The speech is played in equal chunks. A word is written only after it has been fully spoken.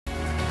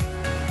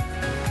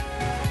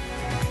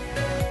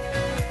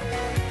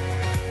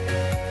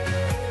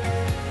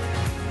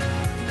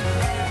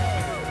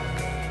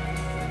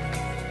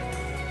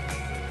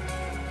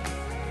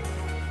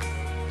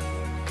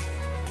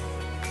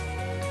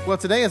Well,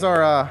 today is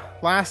our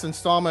last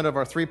installment of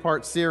our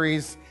three-part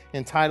series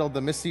entitled the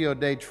Missio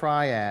Dei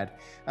Triad.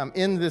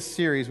 In this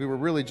series, we were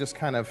really just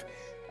kind of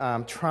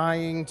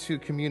trying to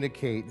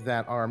communicate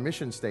that our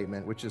mission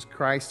statement, which is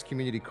Christ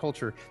Community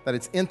Culture, that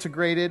it's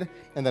integrated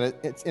and that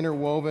it's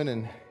interwoven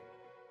and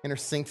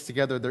intersynced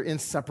together. They're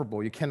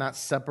inseparable. You cannot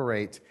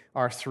separate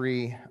our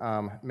three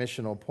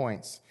missional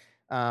points.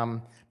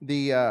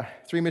 The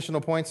three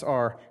missional points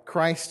are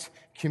Christ,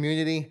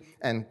 community,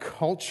 and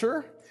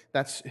culture.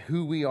 That's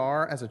who we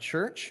are as a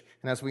church.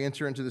 And as we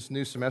enter into this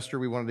new semester,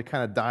 we wanted to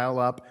kind of dial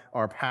up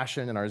our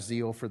passion and our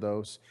zeal for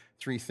those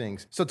three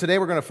things. So today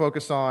we're going to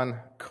focus on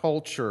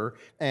culture.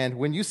 And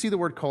when you see the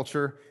word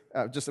culture,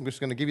 I'm just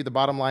going to give you the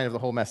bottom line of the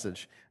whole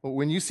message.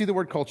 When you see the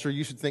word culture,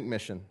 you should think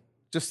mission.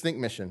 Just think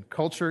mission.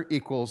 Culture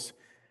equals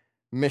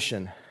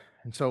mission.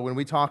 And so when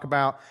we talk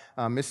about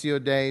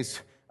Missio Dei's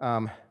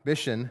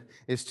mission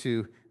is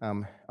to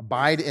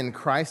abide in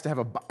Christ, to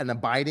have an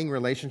abiding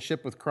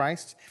relationship with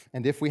Christ.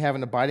 And if we have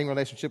an abiding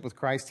relationship with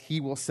Christ, He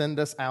will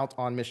send us out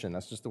on mission.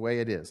 That's just the way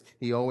it is.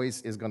 He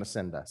always is going to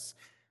send us.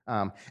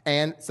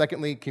 And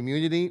secondly,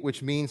 community,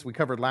 which means we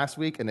covered last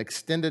week, an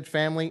extended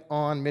family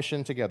on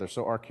mission together.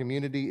 So our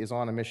community is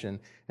on a mission.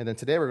 And then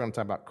today we're going to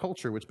talk about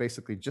culture, which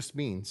basically just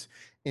means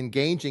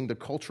engaging the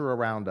culture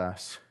around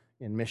us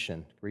in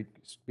mission,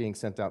 being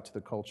sent out to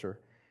the culture.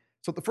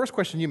 So the first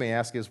question you may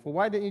ask is, well,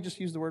 why didn't you just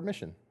use the word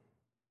mission?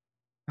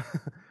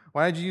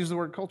 Why did you use the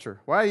word culture?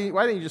 Why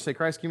didn't you just say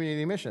Christ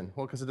Community Mission?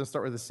 Well, because it doesn't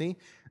start with a C?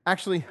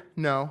 Actually,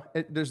 no.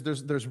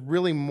 There's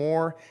really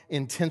more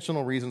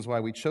intentional reasons why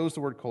we chose the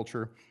word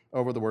culture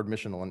over the word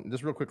missional. And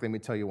just real quickly, let me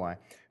tell you why.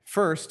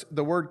 First,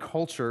 the word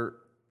culture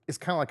is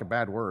kind of like a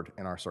bad word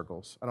in our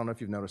circles. I don't know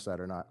if you've noticed that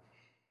or not.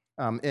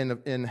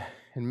 In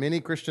many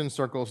Christian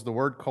circles, the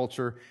word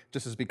culture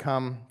just has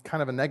become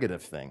kind of a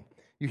negative thing.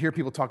 You hear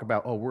people talk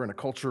about, oh, we're in a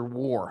culture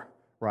war,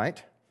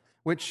 right?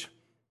 Which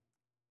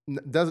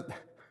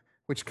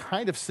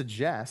kind of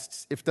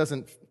suggests, if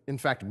doesn't in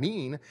fact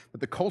mean, that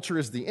the culture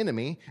is the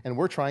enemy and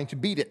we're trying to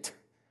beat it.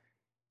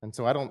 And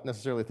so I don't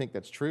necessarily think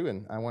that's true,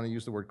 and I want to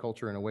use the word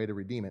culture in a way to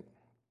redeem it.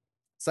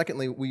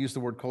 Secondly, we use the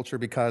word culture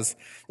because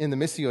in the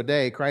Missio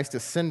Dei, Christ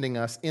is sending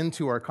us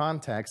into our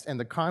context, and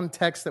the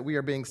context that we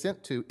are being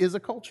sent to is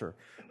a culture.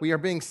 We are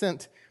being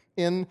sent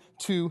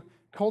into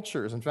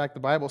cultures. In fact, the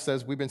Bible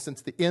says we've been sent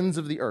to the ends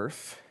of the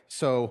earth,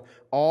 so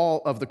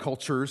all of the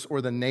cultures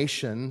or the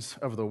nations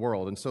of the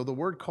world. And so the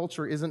word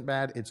culture isn't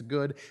bad, it's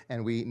good,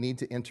 and we need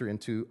to enter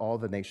into all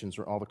the nations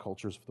or all the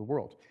cultures of the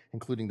world,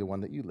 including the one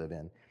that you live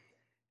in.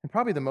 And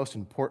probably the most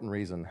important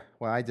reason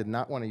why I did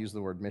not want to use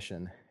the word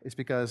mission is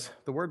because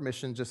the word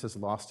mission just has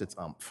lost its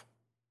umph.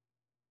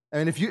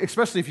 I mean,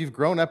 especially if you've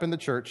grown up in the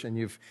church and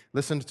you've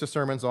listened to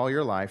sermons all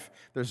your life,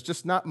 there's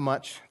just not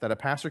much that a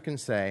pastor can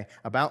say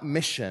about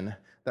mission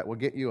that will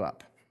get you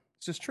up.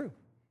 It's just true.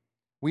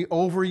 We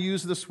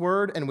overuse this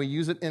word and we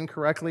use it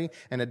incorrectly,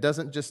 and it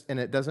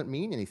doesn't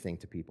mean anything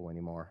to people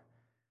anymore.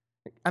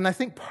 And I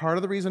think part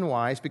of the reason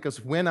why is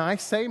because when I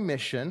say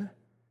mission,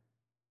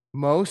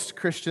 most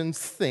Christians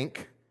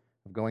think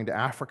of going to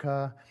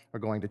Africa or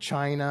going to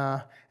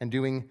China and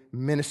doing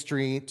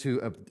ministry to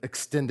an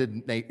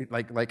extended,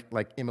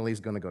 like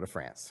Emily's going to go to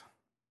France.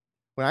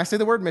 When I say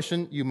the word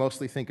mission, you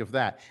mostly think of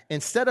that,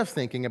 instead of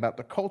thinking about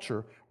the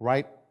culture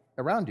right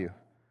around you,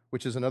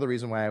 which is another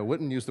reason why I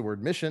wouldn't use the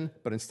word mission,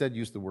 but instead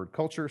use the word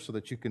culture so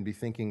that you can be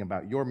thinking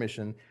about your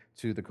mission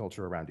to the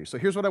culture around you. So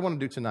here's what I want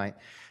to do tonight.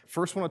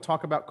 First, I want to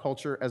talk about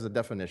culture as a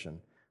definition.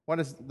 What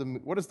does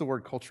the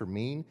word culture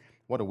mean?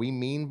 What do we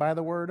mean by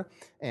the word?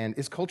 And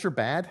is culture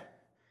bad?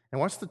 And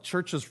what's the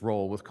church's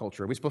role with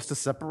culture? Are we supposed to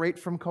separate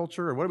from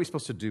culture, or what are we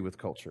supposed to do with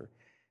culture?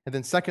 And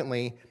then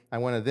secondly, I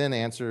want to then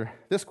answer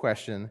this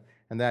question,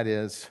 and that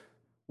is,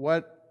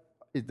 what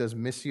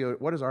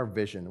is our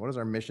vision? What is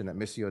our mission at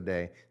Missio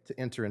Dei to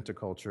enter into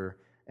culture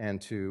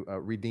and to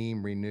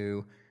redeem,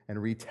 renew,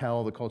 and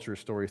retell the culture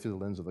story through the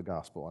lens of the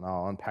gospel? And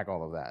I'll unpack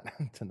all of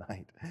that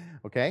tonight.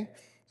 Okay?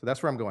 So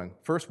that's where I'm going.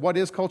 First, what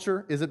is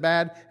culture? Is it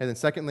bad? And then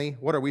secondly,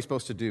 what are we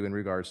supposed to do in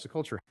regards to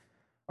culture?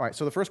 All right,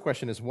 so the first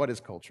question is, what is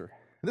culture?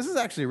 This is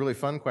actually a really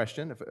fun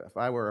question. If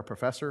I were a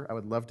professor, I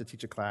would love to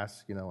teach a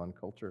class, on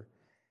culture.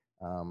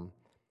 One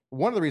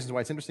of the reasons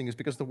why it's interesting is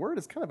because the word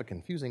is kind of a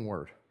confusing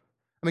word.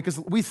 I mean, because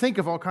we think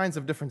of all kinds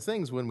of different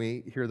things when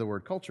we hear the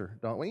word culture,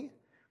 don't we?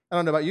 I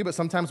don't know about you, but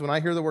sometimes when I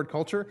hear the word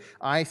culture,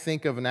 I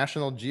think of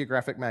National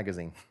Geographic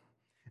magazine.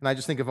 And I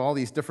just think of all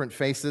these different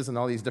faces and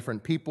all these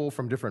different people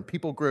from different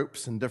people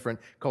groups and different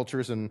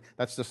cultures, and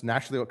that's just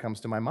naturally what comes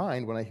to my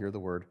mind when I hear the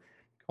word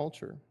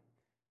culture.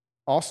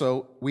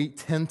 Also, we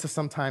tend to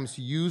sometimes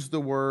use the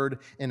word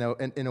in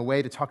a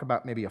way to talk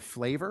about maybe a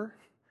flavor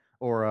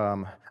or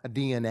a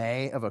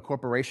DNA of a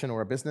corporation or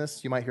a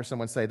business. You might hear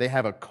someone say they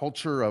have a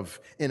culture of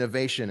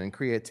innovation and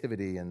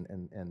creativity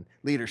and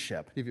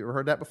leadership. Have you ever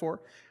heard that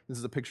before? This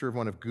is a picture of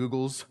one of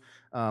Google's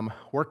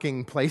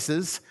working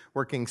spaces,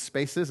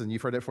 and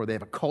you've heard it before. They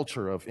have a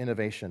culture of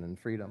innovation and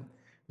freedom.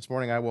 This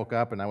morning I woke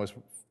up and I was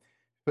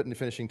putting the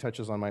finishing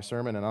touches on my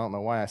sermon, and I don't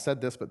know why I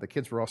said this, but the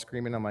kids were all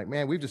screaming. I'm like,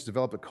 man, we've just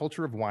developed a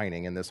culture of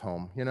whining in this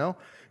home, you know?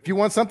 If you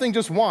want something,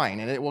 just whine,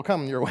 and it will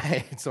come your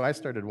way. So I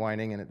started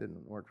whining, and it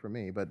didn't work for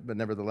me, but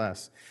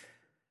nevertheless.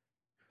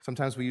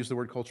 Sometimes we use the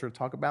word culture to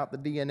talk about the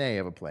DNA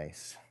of a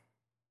place.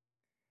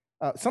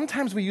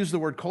 Sometimes we use the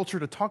word culture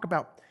to talk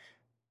about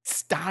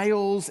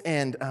styles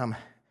and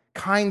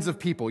kinds of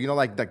people. You know,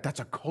 like that's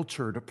a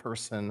cultured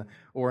person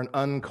or an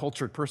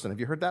uncultured person. Have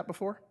you heard that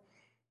before?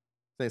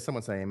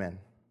 Someone say amen.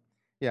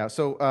 Yeah,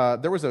 so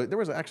there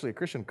was actually a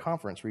Christian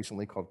conference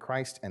recently called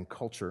Christ and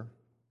Culture.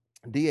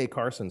 D.A.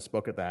 Carson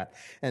spoke at that,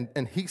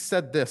 and he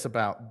said this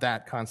about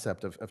that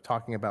concept of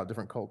talking about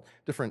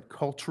different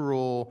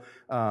cultural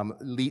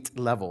elite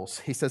levels.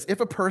 He says, if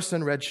a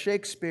person read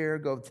Shakespeare,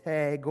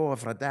 Goethe,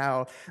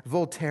 Godard,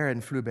 Voltaire,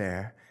 and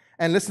Flaubert,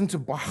 and listened to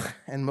Bach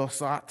and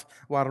Mozart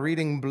while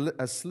reading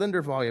a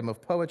slender volume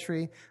of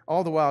poetry,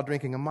 all the while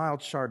drinking a mild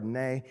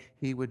Chardonnay,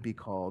 he would be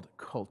called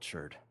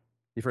cultured.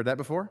 You've heard that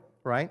before,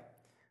 right?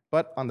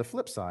 But on the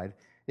flip side,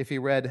 if he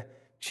read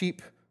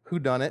cheap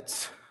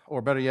whodunits,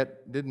 or better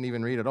yet, didn't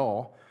even read at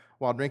all,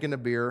 while drinking a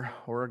beer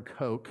or a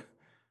Coke,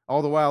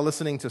 all the while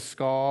listening to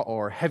ska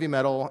or heavy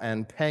metal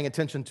and paying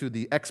attention to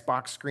the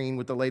Xbox screen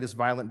with the latest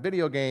violent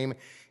video game,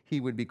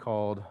 he would be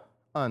called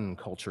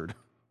uncultured.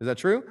 Is that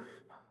true?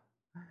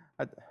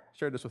 I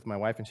shared this with my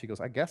wife, and she goes,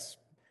 I guess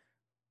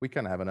we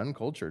kind of have an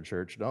uncultured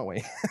church, don't we?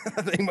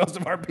 I think most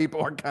of our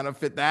people are kind of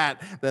fit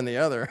that than the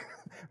other.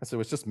 So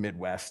it's just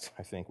Midwest,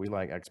 I think. We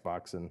like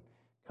Xbox and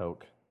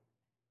Coke.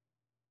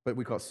 But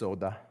we call it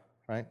soda,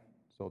 right?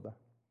 Soda.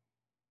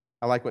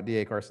 I like what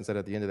D.A. Carson said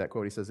at the end of that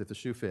quote. He says, if the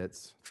shoe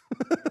fits,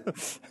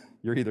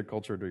 you're either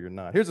cultured or you're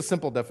not. Here's a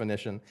simple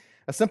definition.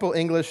 A simple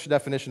English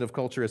definition of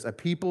culture is a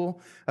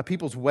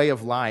people's way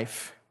of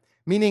life,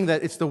 meaning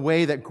that it's the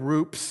way that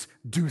groups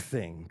do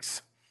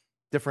things.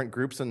 Different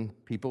groups and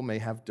people may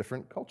have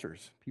different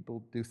cultures.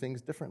 People do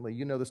things differently.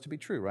 You know this to be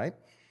true, right?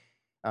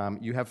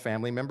 You have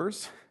family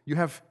members.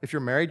 If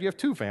you're married, you have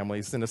two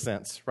families in a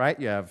sense, right?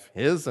 You have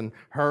his and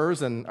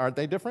hers, and aren't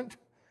they different?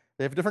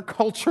 They have different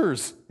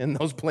cultures in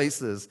those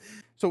places.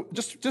 So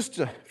just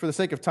for the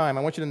sake of time,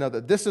 I want you to know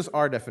that this is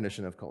our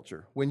definition of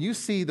culture. When you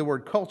see the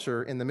word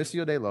culture in the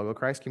Missio Dei logo,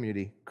 Christ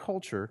Community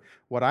Culture,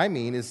 what I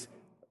mean is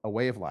a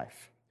way of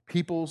life.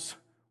 People's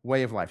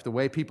way of life, the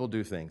way people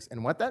do things.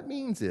 And what that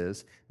means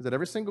is that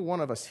every single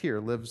one of us here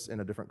lives in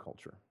a different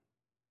culture.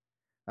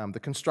 The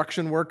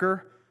construction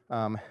worker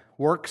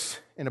works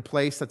in a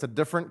place that's a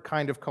different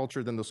kind of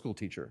culture than the school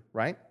teacher,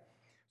 right?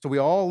 So we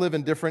all live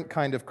in different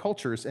kind of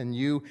cultures, and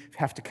you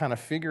have to kind of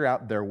figure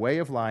out their way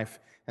of life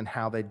and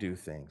how they do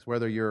things.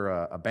 Whether you're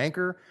a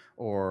banker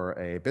or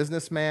a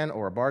businessman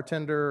or a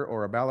bartender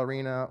or a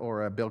ballerina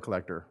or a bill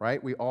collector,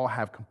 right? We all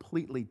have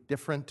completely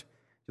different. Do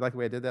you like the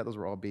way I did that? Those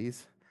were all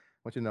B's.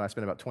 I want you to know I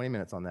spent about 20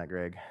 minutes on that,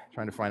 Greg,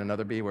 trying to find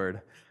another B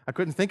word. I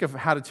couldn't think of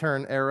how to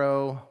turn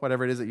arrow,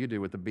 whatever it is that you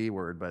do with the B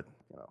word, but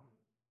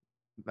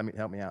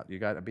help me out. You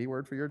got a B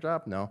word for your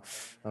job? No?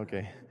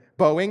 Okay.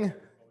 Bowinger.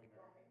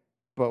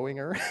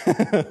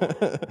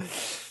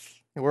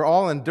 We're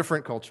all in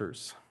different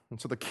cultures.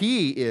 And so the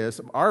key is,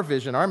 our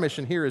vision, our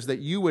mission here is that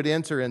you would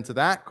enter into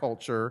that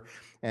culture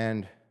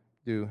and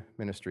do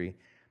ministry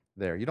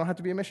there. You don't have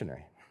to be a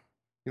missionary.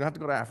 You don't have to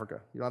go to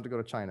Africa. You don't have to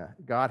go to China.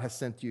 God has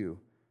sent you.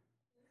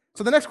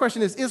 So the next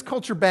question is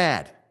culture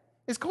bad?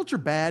 Is culture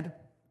bad?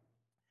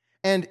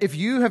 And if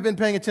you have been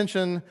paying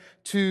attention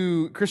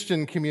to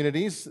Christian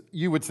communities,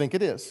 you would think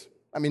it is.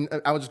 I mean,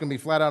 I was just going to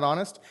be flat out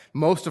honest.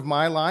 Most of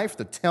my life,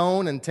 the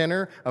tone and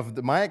tenor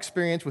of my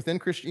experience within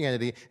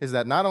Christianity is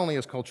that not only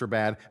is culture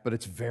bad, but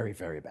it's very,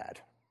 very bad.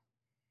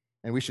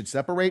 And we should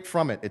separate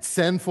from it. It's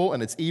sinful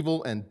and it's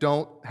evil, and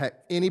don't have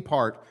any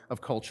part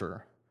of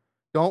culture.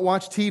 Don't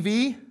watch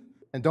TV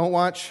and don't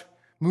watch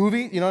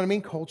movies. You know what I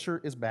mean? Culture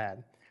is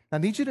bad. Now,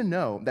 I need you to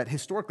know that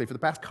historically, for the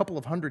past couple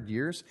of 100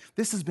 years,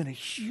 this has been a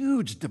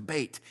huge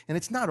debate. And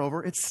it's not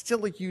over. It's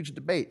still a huge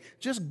debate.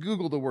 Just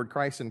Google the word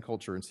Christ and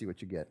culture and see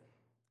what you get.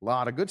 A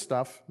lot of good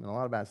stuff and a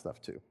lot of bad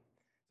stuff too.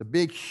 It's a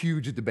big,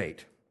 huge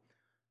debate.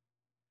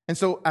 And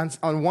so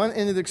on one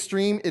end of the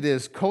extreme, it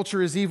is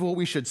culture is evil,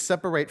 we should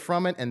separate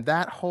from it. And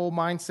that whole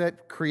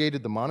mindset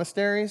created the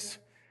monasteries,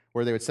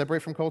 where they would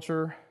separate from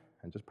culture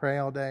and just pray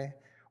all day.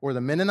 Or the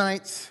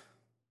Mennonites,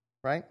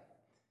 right?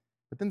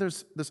 But then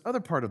there's this other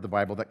part of the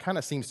Bible that kind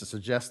of seems to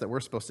suggest that we're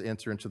supposed to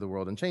enter into the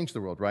world and change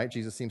the world, right?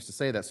 Jesus seems to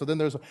say that. So then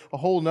there's a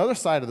whole other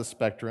side of the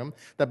spectrum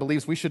that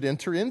believes we should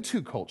enter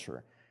into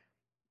culture.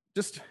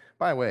 Just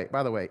by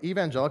the way,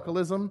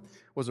 evangelicalism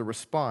was a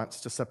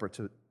response to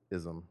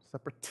separatism.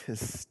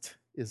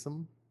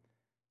 Separatism.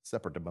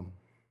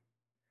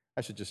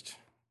 I should just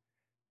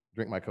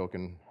drink my Coke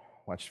and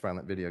watch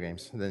violent video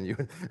games. And then you,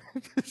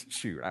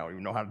 shoot, I don't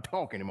even know how to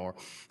talk anymore.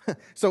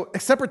 So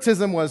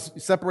separatism was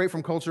separate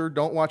from culture,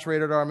 don't watch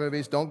rated R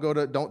movies,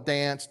 don't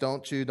dance,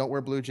 don't chew, don't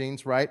wear blue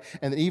jeans, right?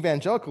 And then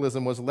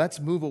evangelicalism was let's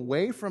move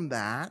away from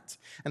that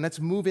and let's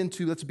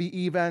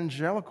be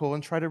evangelical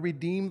and try to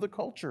redeem the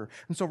culture.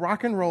 And so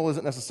rock and roll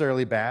isn't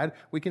necessarily bad.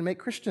 We can make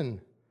Christian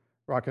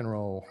rock and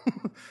roll.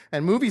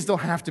 And movies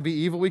don't have to be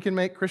evil. We can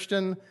make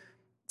Christian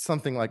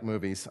something like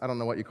movies. I don't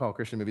know what you call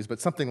Christian movies,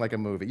 but something like a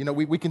movie. You know,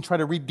 we can try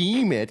to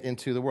redeem it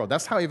into the world.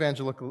 That's how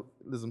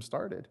evangelicalism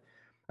started.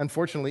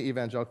 Unfortunately,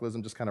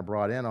 evangelicalism just kind of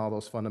brought in all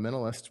those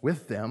fundamentalists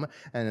with them,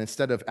 and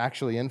instead of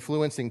actually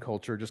influencing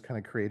culture, just kind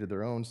of created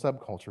their own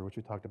subculture, which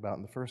we talked about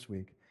in the first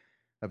week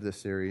of this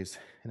series,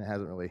 and it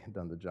hasn't really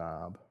done the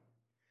job.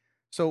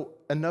 So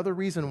another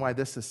reason why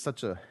this is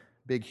such a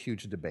big,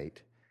 huge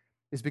debate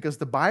is because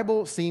the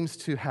Bible seems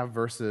to have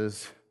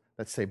verses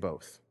that say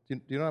both. Do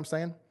you know what I'm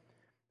saying?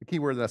 The key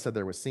word that I said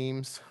there was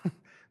seems.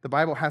 The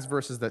Bible has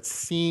verses that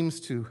seems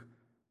to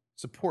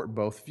support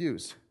both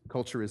views.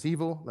 Culture is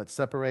evil, let's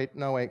separate.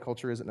 No, wait,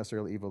 culture isn't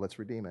necessarily evil, let's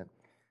redeem it.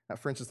 Now,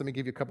 for instance, let me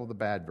give you a couple of the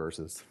bad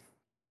verses.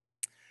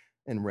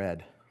 In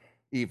red,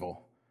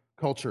 evil.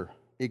 Culture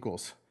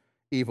equals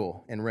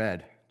evil in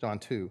red. John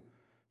 2,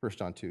 1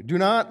 John 2. Do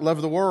not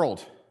love the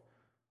world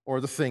or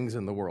the things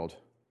in the world.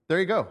 There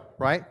you go,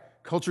 right?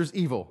 Culture's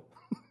evil.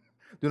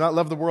 Do not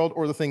love the world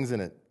or the things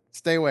in it.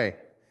 Stay away.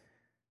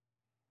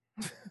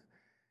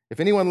 If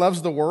anyone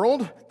loves the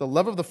world, the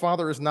love of the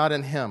Father is not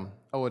in him.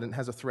 Oh, and it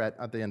has a threat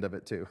at the end of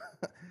it too.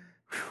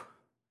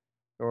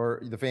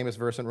 Or the famous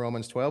verse in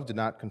Romans 12, do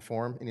not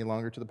conform any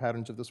longer to the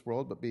patterns of this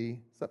world, but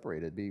be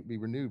separated, be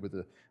renewed with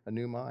a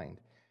new mind.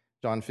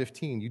 John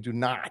 15, you do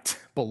not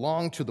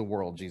belong to the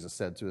world, Jesus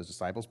said to his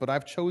disciples, but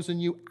I've chosen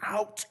you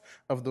out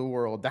of the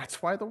world.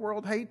 That's why the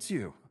world hates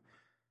you.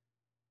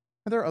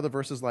 And there are other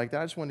verses like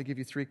that. I just want to give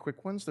you 3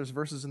 quick ones. There's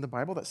verses in the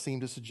Bible that seem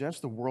to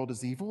suggest the world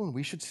is evil and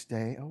we should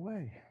stay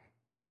away.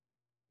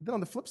 Then on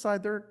the flip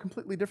side, there are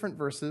completely different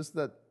verses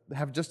that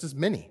have just as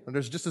many.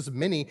 There's just as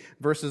many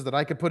verses that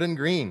I could put in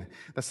green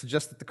that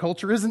suggest that the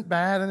culture isn't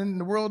bad and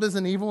the world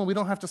isn't evil and we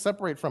don't have to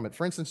separate from it.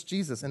 For instance,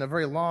 Jesus, in a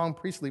very long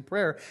priestly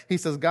prayer, he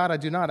says, God, I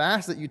do not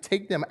ask that you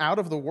take them out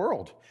of the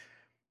world.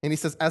 And he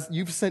says, as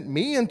you've sent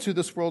me into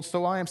this world,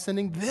 so I am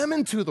sending them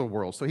into the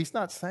world. So he's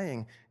not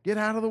saying, get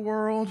out of the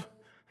world.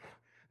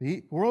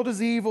 The world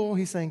is evil.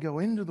 He's saying, go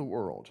into the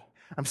world.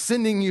 I'm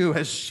sending you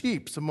as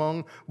sheep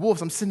among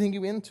wolves. I'm sending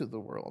you into the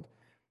world.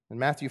 In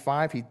Matthew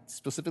 5, he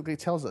specifically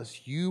tells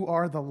us, you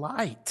are the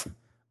light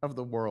of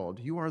the world.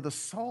 You are the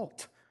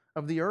salt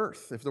of the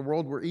earth. If the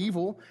world were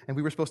evil and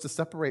we were supposed to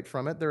separate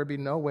from it, there would be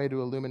no way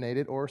to illuminate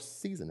it or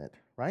season it,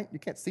 right? You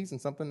can't season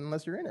something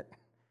unless you're in it.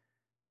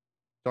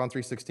 John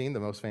 3:16, the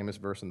most famous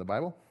verse in the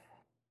Bible,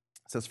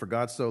 says, for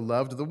God so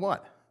loved the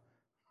what?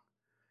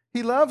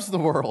 He loves the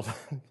world.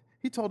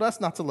 He told us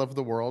not to love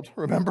the world,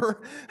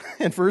 remember?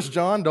 In 1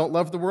 John, don't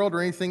love the world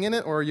or anything in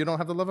it, or you don't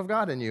have the love of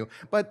God in you.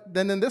 But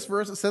then in this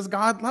verse, it says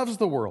God loves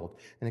the world.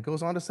 And it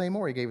goes on to say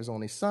more. He gave his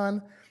only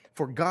son.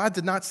 For God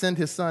did not send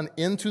his son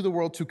into the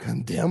world to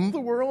condemn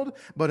the world,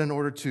 but in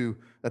order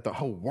that the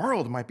whole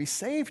world might be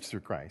saved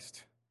through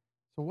Christ.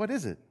 So what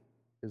is it?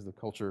 Is the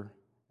culture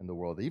in the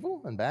world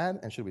evil and bad,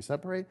 and should we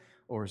separate?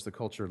 Or is the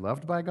culture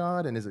loved by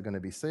God, and is it going to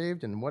be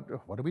saved? And what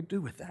do we do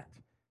with that?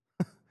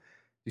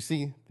 You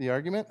see the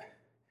argument?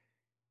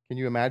 Can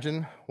you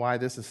imagine why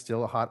this is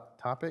still a hot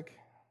topic?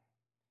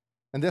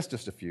 And that's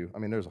just a few. I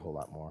mean, there's a whole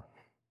lot more.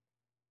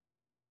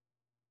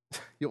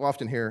 You'll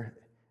often hear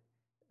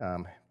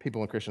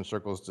people in Christian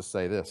circles just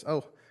say this,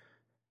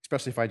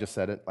 especially if I just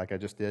said it like I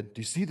just did. Do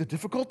you see the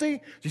difficulty?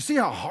 Do you see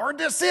how hard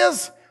this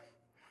is?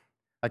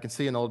 I can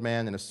see an old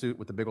man in a suit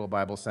with a big old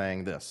Bible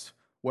saying this,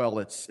 well,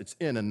 it's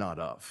in and not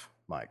of,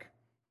 Mike.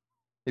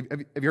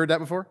 Have you heard that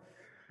before?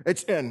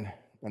 It's in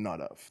and not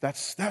of.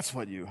 That's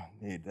what you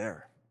need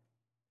there.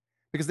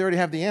 Because they already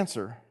have the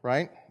answer,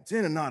 right? It's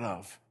in and not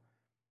of.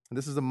 And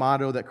this is a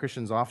motto that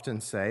Christians often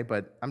say,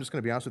 but I'm just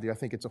going to be honest with you, I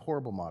think it's a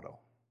horrible motto.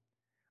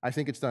 I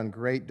think it's done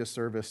great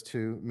disservice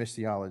to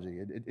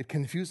missiology. It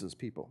confuses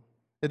people.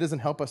 It doesn't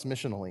help us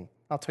missionally.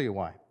 I'll tell you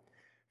why.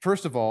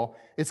 First of all,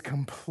 it's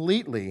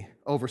completely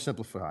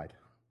oversimplified.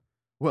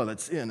 Well,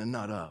 it's in and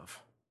not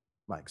of,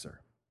 Mike,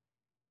 sir.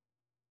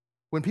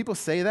 When people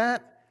say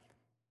that,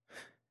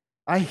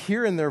 I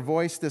hear in their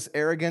voice this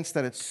arrogance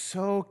that it's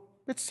so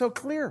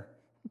clear.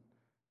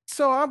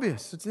 So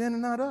obvious, it's in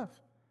and not of.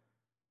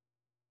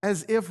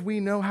 As if we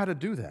know how to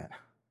do that.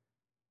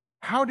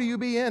 How do you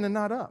be in and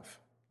not of?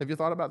 Have you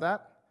thought about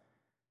that?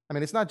 I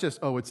mean, it's not just,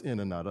 it's in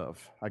and not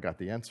of. I got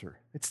the answer.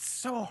 It's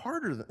so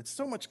harder, it's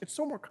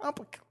so more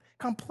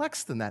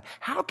complex than that.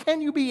 How can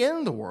you be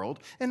in the world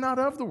and not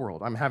of the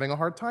world? I'm having a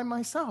hard time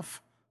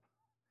myself.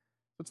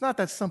 It's not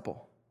that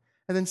simple.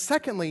 And then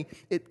secondly,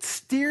 it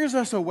steers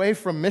us away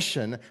from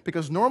mission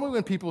because normally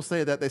when people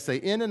say that, they say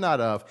in and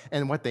not of,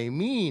 and what they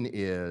mean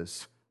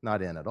is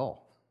not in at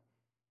all.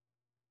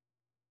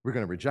 We're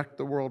going to reject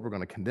the world. We're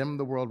going to condemn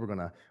the world. We're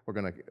going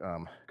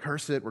to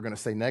curse it. We're going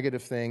to say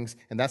negative things,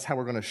 and that's how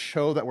we're going to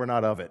show that we're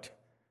not of it.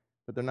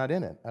 But they're not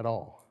in it at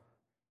all.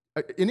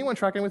 Anyone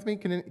tracking with me?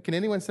 Can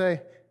anyone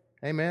say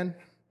amen?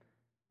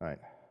 All right,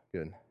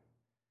 good.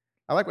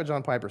 I like what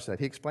John Piper said.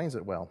 He explains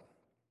it well.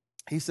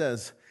 He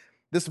says,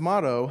 this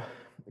motto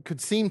could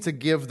seem to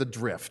give the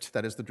drift,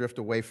 that is the drift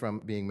away from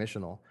being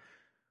missional,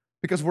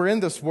 because we're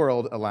in this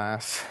world,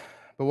 alas,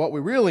 but what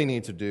we really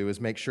need to do is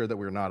make sure that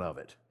we're not of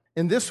it.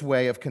 In this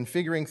way of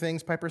configuring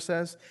things, Piper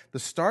says, the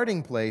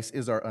starting place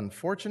is our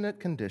unfortunate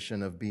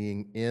condition of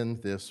being in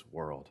this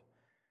world.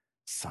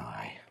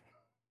 Sigh.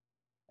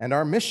 And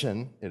our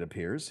mission, it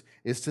appears,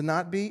 is to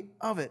not be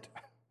of it.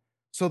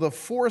 So the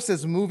force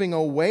is moving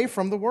away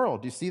from the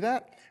world. Do you see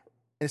that?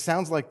 It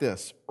sounds like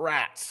this.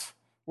 Rats.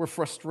 We're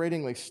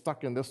frustratingly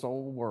stuck in this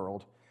old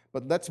world,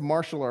 but let's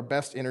marshal our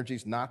best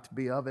energies not to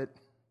be of it.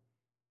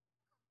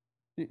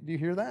 Do you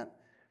hear that?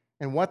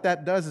 And what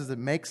that does is it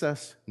makes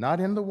us not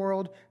in the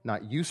world,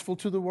 not useful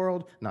to the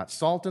world, not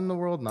salt in the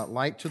world, not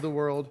light to the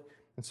world.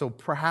 And so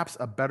perhaps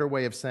a better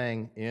way of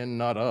saying in,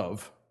 not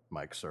of,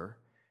 Mike, sir,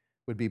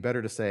 would be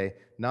better to say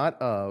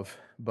not of,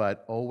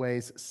 but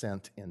always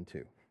sent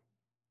into.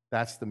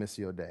 That's the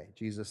Missio Dei.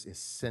 Jesus is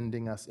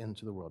sending us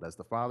into the world. As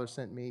the Father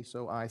sent me,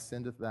 so I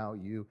sendeth thou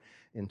you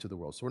into the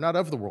world. So we're not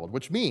of the world,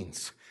 which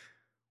means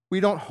we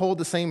don't hold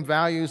the same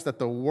values that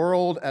the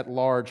world at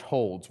large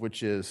holds,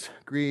 which is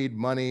greed,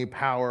 money,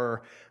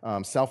 power,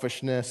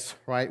 selfishness,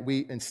 right?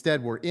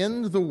 Instead, we're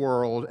in the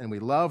world, and we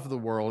love the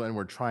world, and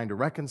we're trying to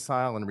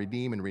reconcile and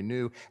redeem and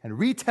renew and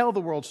retell the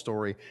world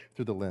story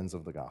through the lens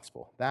of the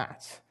gospel.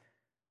 That's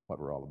what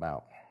we're all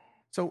about.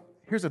 So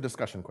here's a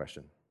discussion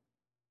question.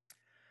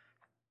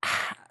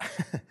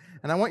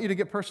 And I want you to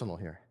get personal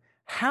here.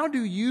 How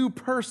do you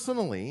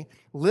personally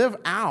live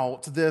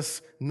out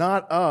this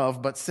not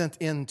of, but sent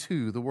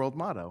into the world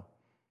motto?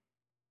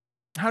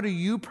 How do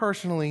you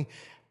personally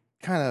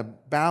kind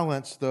of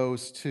balance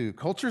those two?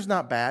 Culture's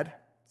not bad.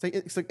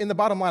 So in the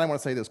bottom line, I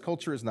want to say this.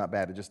 Culture is not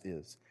bad. It just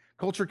is.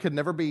 Culture could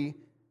never be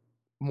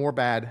more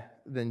bad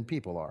than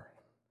people are,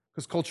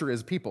 because culture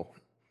is people.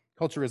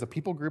 Culture is a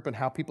people group and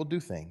how people do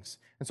things.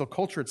 And so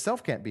culture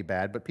itself can't be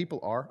bad, but people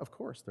are, of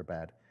course, they're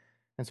bad.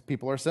 And so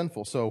people are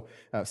sinful. So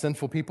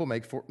sinful people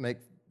make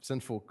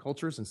sinful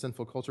cultures, and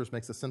sinful cultures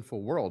makes a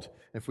sinful world.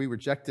 If we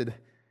rejected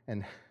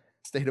and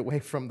stayed away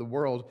from the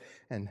world,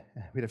 and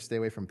we'd have to stay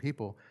away from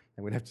people,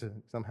 and we'd have to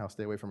somehow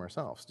stay away from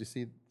ourselves. Do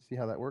you see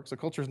how that works? So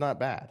culture is not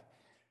bad.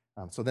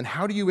 So then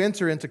how do you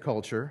enter into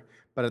culture,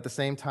 but at the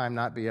same time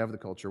not be of the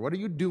culture? What are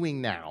you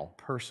doing now,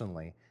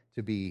 personally,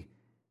 to be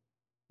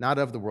not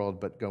of the world,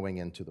 but going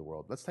into the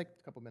world? Let's take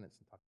a couple minutes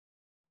and talk.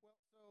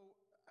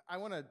 I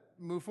want to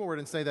move forward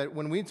and say that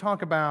when we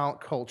talk about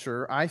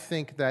culture, I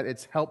think that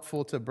it's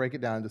helpful to break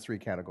it down into three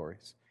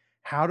categories.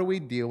 How do we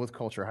deal with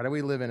culture? How do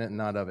we live in it and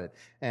not of it?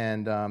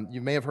 And you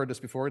may have heard this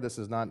before. This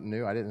is not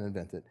new. I didn't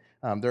invent it.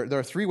 There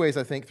are three ways,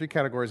 I think, three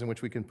categories in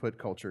which we can put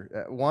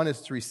culture. One is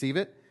to receive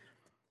it.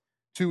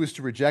 Two is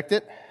to reject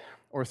it.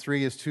 Or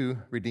three is to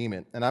redeem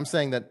it. And I'm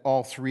saying that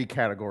all three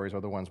categories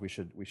are the ones we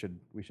should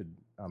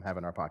have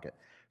in our pocket.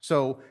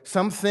 So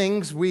some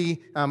things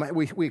we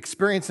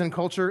experience in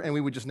culture, and we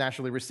would just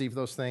naturally receive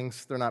those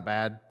things. They're not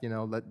bad, give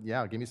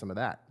me some of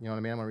that. You know what I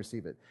mean? I'm going to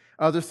receive it.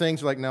 Other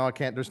things are like, no, I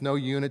can't. There's no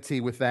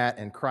unity with that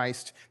in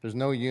Christ. There's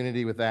no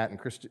unity with that in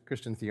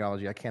Christian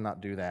theology. I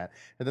cannot do that.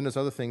 And then there's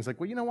other things like,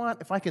 well, you know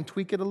what? If I can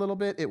tweak it a little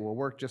bit, it will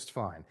work just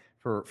fine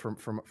for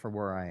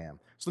where I am.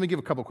 So let me give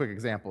a couple quick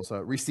examples.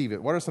 Receive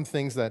it. What are some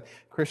things that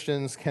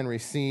Christians can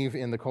receive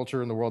in the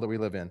culture and the world that we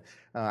live in?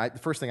 The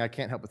first thing I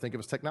can't help but think of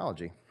is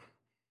technology.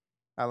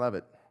 I love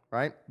it,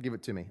 right? Give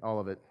it to me, all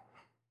of it.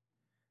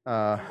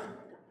 I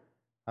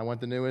want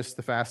the newest,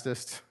 the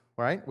fastest,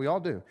 right? We all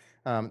do.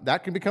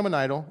 That can become an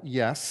idol,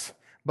 yes,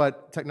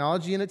 but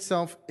technology in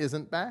itself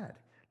isn't bad.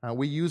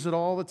 We use it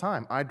all the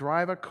time. I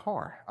drive a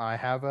car. I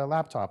have a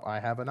laptop. I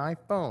have an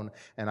iPhone,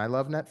 and I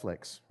love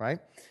Netflix, right?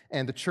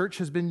 And the church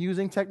has been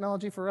using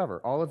technology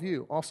forever. All of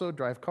you also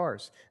drive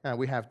cars.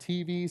 We have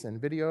TVs and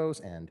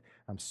videos and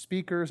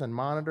speakers and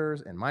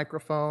monitors and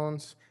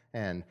microphones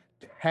and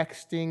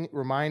texting,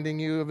 reminding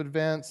you of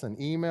events,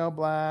 and email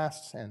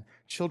blasts, and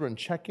children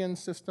check-in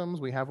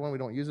systems. We have one. We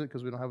don't use it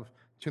because we don't have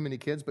too many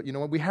kids, but you know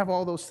what? We have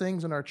all those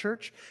things in our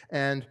church,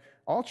 and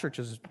all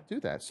churches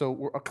do that.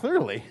 So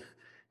clearly,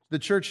 the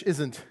church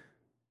isn't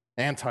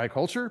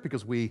anti-culture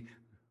because we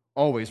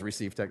always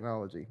receive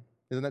technology.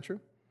 Isn't that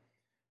true?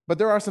 But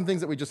there are some things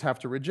that we just have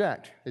to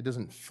reject. It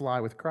doesn't fly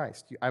with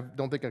Christ. I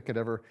don't think I could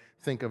ever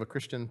think of a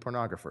Christian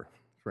pornographer,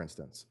 for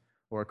instance,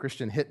 or a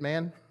Christian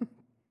hitman.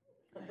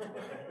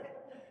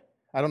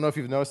 I don't know if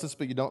you've noticed this,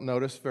 but you don't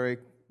notice very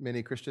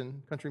many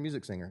Christian country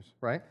music singers,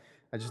 right?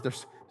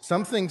 There's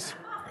some things,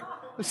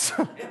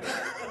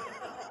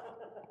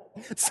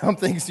 some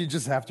things you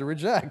just have to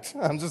reject.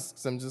 I'm just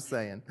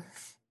saying.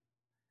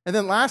 And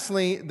then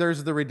lastly,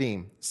 there's the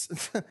redeem.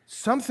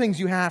 Some things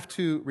you have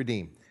to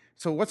redeem.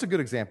 So what's a good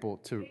example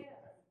to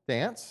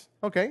dance?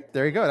 Okay,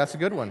 there you go. That's a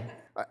good one.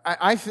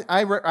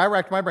 I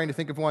racked my brain to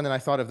think of one, and I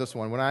thought of this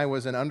one. When I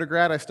was an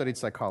undergrad, I studied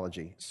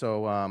psychology.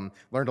 So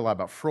learned a lot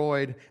about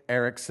Freud,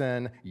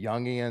 Erikson,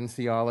 Jungian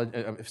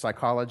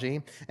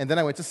psychology. And then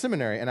I went to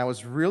seminary, and I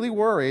was really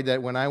worried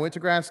that when I went to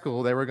grad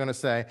school, they were going to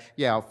say,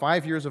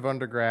 5 years of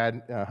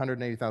undergrad,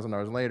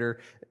 $180,000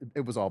 later,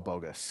 it was all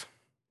bogus.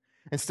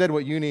 Instead,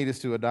 what you need is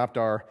to adopt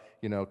our,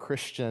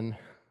 Christian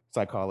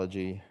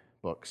psychology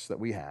books that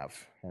we have.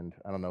 And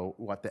I don't know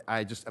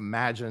I just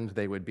imagined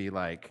they would be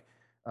like,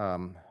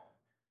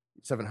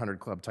 700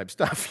 Club type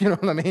stuff, you know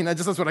what I mean?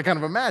 That's what I kind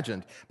of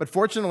imagined. But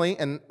fortunately,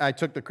 and I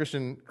took the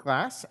Christian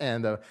class,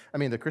 and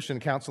the Christian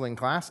counseling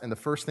class, and the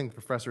first thing the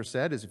professor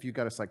said is if you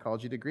got a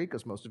psychology degree,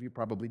 because most of you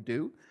probably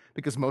do,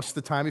 because most of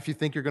the time if you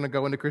think you're going to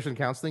go into Christian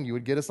counseling, you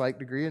would get a psych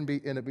degree and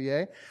be in a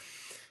BA.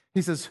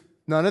 He says,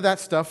 none of that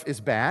stuff is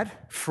bad.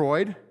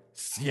 Freud,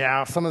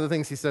 yeah, some of the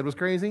things he said was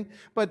crazy,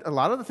 but a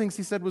lot of the things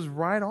he said was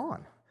right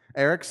on.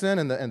 Erickson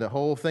and the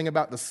whole thing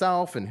about the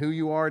self and who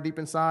you are deep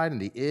inside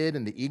and the id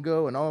and the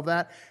ego and all of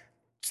that,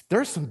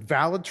 there's some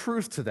valid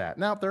truth to that.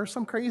 Now, there's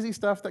some crazy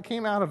stuff that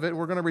came out of it, and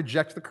we're going to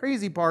reject the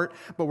crazy part,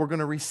 but we're going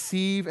to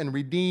receive and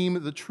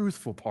redeem the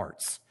truthful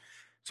parts.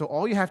 So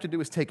all you have to do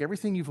is take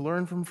everything you've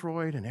learned from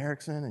Freud and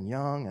Erickson and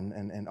Jung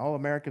and all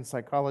American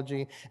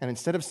psychology, and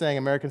instead of saying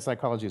American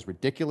psychology is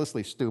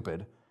ridiculously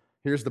stupid,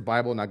 here's the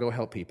Bible, now go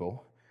help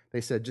people,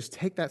 they said just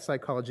take that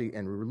psychology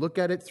and look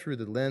at it through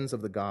the lens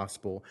of the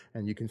gospel,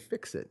 and you can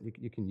fix it.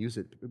 You can use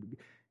it.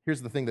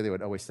 Here's the thing that they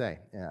would always say.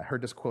 I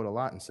heard this quote a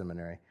lot in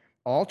seminary.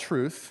 All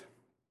truth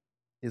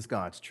is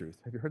God's truth.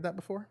 Have you heard that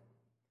before?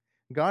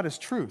 God is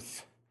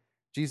truth.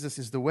 Jesus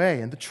is the way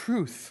and the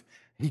truth.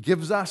 He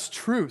gives us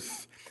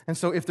truth. And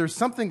so if there's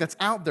something that's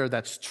out there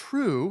that's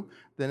true,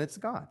 then it's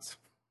God's,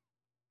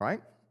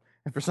 right?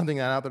 And for something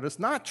out there that's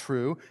not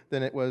true,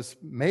 then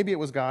maybe it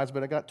was God's,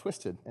 but it got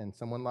twisted and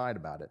someone lied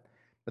about it.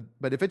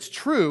 But if it's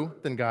true,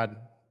 then God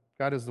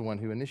is the one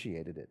who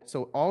initiated it.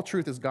 So all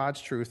truth is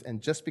God's truth,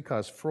 and just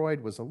because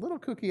Freud was a little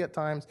kooky at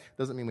times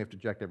doesn't mean we have to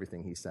reject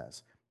everything he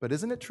says. But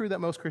isn't it true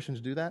that most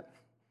Christians do that?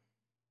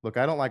 Look,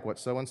 I don't like what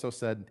so-and-so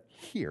said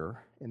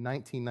here in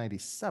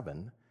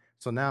 1997,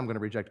 so now I'm going to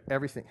reject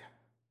everything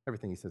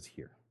he says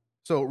here.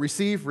 So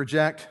receive,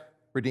 reject,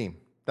 redeem.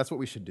 That's what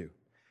we should do.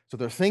 So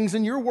there are things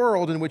in your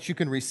world in which you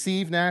can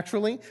receive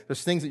naturally.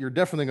 There's things that you're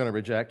definitely going to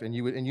reject, and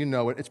you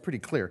know it. It's pretty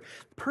clear.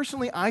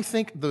 Personally, I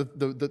think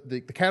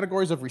the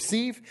categories of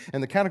receive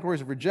and the categories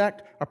of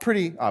reject are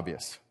pretty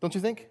obvious. Don't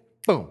you think?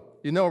 Boom.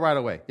 You know right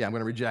away. Yeah, I'm going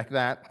to reject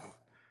that.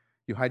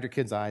 You hide your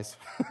kids' eyes,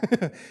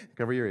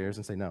 cover your ears,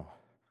 and say no.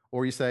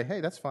 Or you say,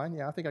 hey, that's fine.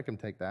 Yeah, I think I can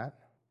take that.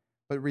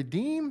 But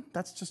redeem,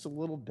 that's just a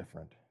little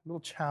different, a little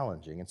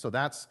challenging. And so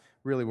that's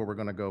really where we're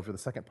going to go for the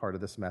second part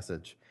of this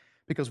message.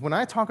 Because when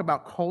I talk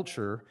about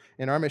culture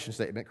in our mission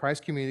statement,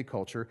 Christ Community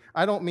Culture,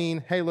 I don't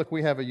mean, hey, look,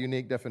 we have a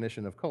unique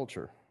definition of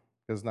culture,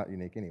 because it's not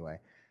unique anyway.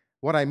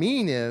 What I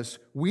mean is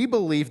we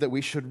believe that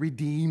we should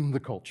redeem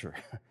the culture.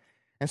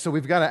 And so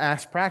we've got to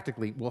ask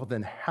practically, well,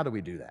 then how do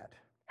we do that?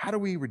 How do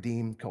we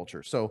redeem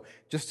culture? So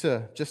just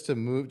to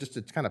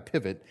kind of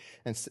pivot,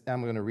 and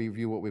I'm going to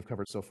review what we've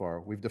covered so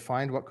far. We've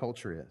defined what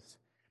culture is.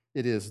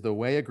 It is the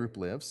way a group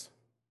lives.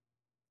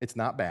 It's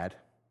not bad.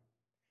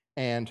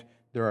 And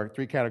there are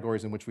three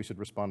categories in which we should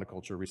respond to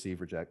culture: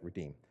 receive, reject,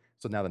 redeem.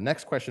 So now the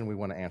next question we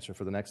want to answer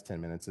for the next 10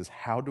 minutes is,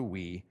 how do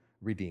we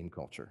redeem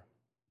culture?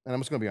 And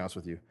I'm just going to be honest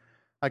with you.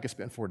 I could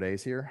spend 4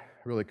 days here.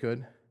 I really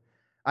could.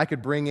 I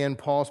could bring in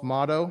Paul's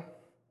motto,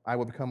 I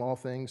will become all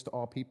things to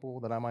all people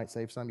that I might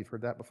save some. You've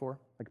heard that before?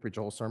 I could preach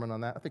a whole sermon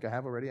on that. I think I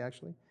have already,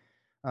 actually.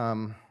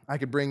 I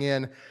could bring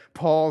in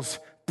Paul's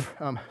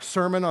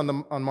sermon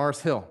on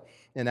Mars Hill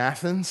in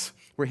Athens,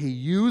 where he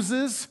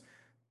uses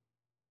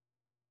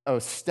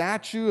a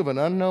statue of an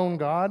unknown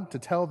God to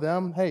tell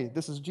them, hey,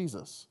 this is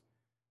Jesus.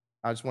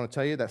 I just want to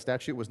tell you that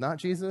statue was not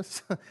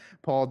Jesus.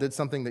 Paul did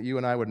something that you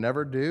and I would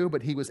never do,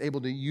 but he was able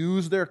to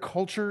use their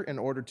culture in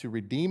order to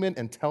redeem it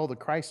and tell the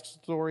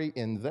Christ story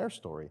in their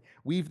story,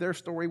 weave their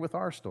story with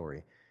our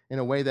story in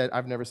a way that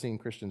I've never seen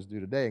Christians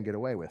do today and get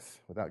away with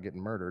without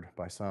getting murdered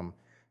by some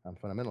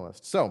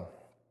fundamentalist. So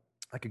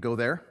I could go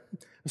there.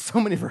 There's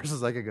so many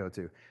verses I could go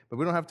to, but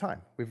we don't have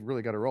time. We've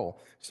really got to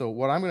roll. So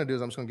what I'm going to do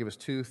is I'm just going to give us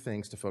two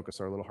things to focus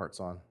our little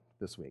hearts on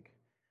this week.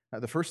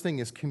 The first thing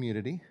is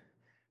community.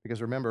 Because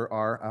remember,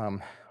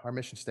 our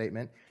mission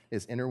statement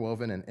is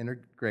interwoven and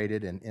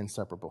integrated and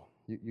inseparable.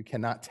 You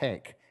cannot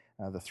take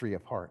the three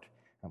apart: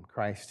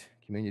 Christ,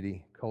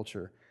 community,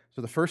 culture.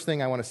 So the first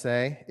thing I want to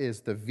say is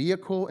the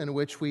vehicle in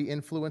which we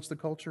influence the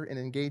culture and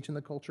engage in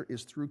the culture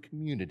is through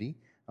community.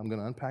 I'm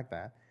going to unpack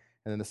that.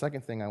 And then the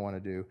second thing I want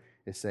to do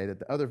is say that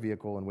the other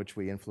vehicle in which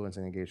we influence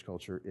and engage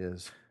culture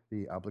is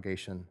the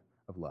obligation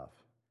of love,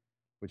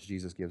 which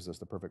Jesus gives us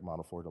the perfect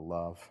model for: to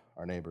love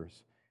our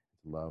neighbors,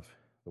 to love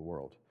the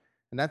world.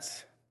 And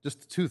that's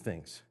just two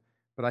things,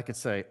 but I could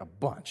say a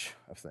bunch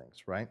of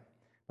things, right?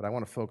 But I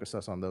want to focus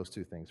us on those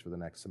two things for the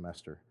next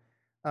semester.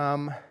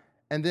 And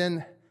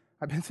then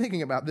I've been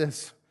thinking about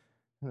this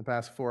in the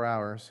past 4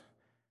 hours.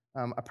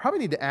 I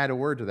probably need to add a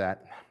word to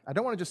that. I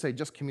don't want to just say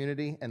just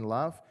community and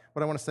love.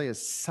 What I want to say is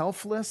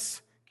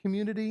selfless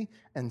community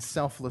and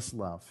selfless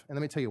love. And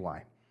let me tell you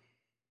why.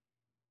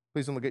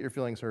 Please don't get your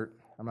feelings hurt.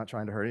 I'm not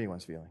trying to hurt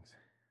anyone's feelings.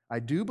 I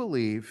do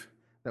believe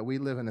that we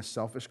live in a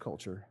selfish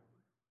culture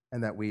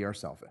and that we are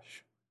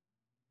selfish.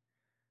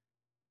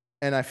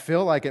 And I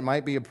feel like it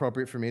might be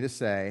appropriate for me to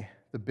say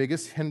the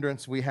biggest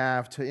hindrance we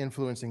have to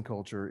influencing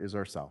culture is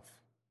ourself.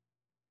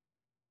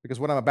 Because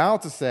what I'm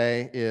about to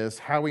say is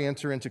how we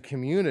enter into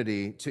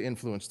community to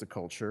influence the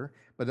culture.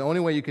 But the only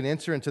way you can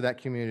enter into that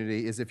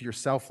community is if you're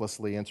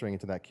selflessly entering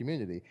into that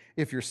community.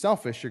 If you're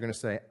selfish, you're going to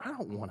say, I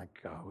don't want to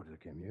go to the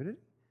community.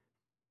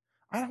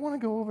 I don't want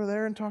to go over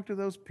there and talk to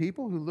those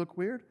people who look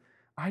weird.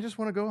 I just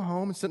want to go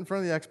home and sit in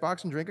front of the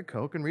Xbox and drink a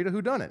Coke and read a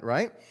whodunit,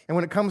 right? And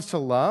when it comes to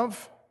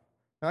love,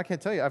 and I can't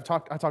tell you, I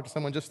talked to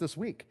someone just this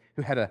week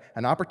who had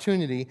an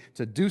opportunity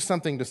to do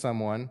something to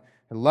someone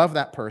and love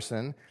that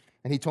person,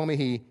 and he told me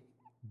he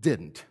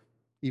didn't,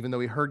 even though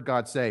he heard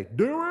God say,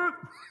 do it.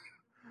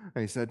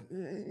 And he said,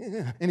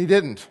 and he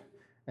didn't.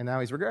 And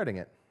now he's regretting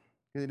it.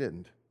 He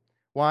didn't.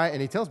 Why?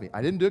 And he tells me,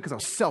 I didn't do it because I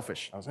was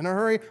selfish. I was in a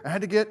hurry. I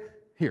had to get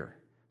here.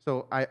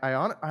 So I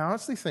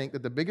honestly think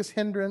that the biggest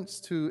hindrance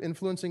to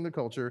influencing the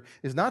culture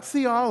is not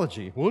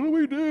theology. What do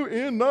we do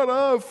in, not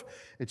of?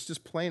 It's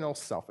just plain old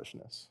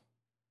selfishness.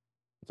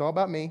 It's all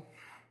about me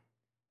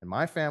and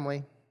my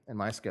family and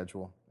my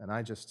schedule. And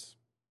it's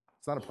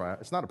not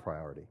a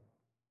priority.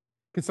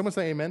 Can someone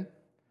say amen?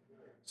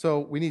 So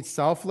we need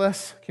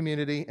selfless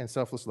community and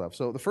selfless love.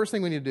 So the first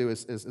thing we need to do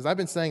is I've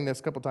been saying this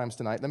a couple times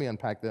tonight. Let me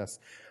unpack this.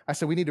 I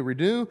said we need to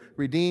renew,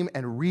 redeem,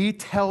 and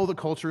retell the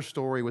culture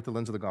story with the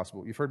lens of the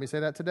gospel. You've heard me say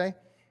that today?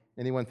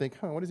 Anyone think,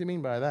 what does he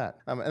mean by that?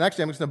 And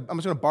actually, I'm just going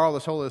to borrow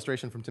this whole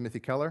illustration from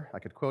Timothy Keller. I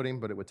could quote him,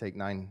 but it would take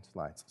 9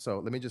 slides. So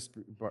let me just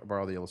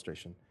borrow the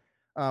illustration.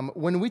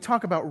 When we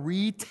talk about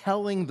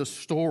retelling the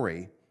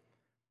story,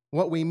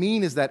 what we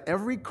mean is that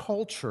every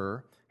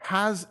culture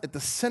has at the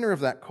center of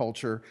that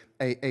culture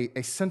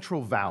a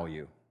central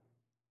value.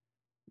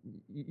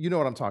 You know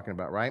what I'm talking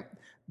about, right?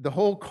 The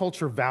whole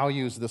culture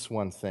values this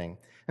one thing.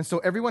 And so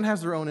everyone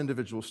has their own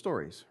individual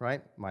stories,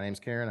 right? My name's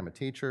Karen, I'm a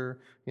teacher.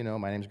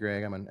 My name's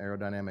Greg, I'm an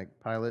aerodynamic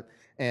pilot.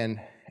 And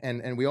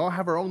we all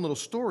have our own little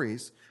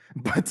stories,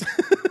 but,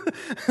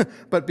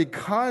 but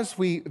because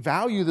we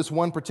value this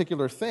one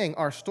particular thing,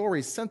 our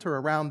stories center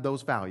around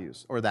those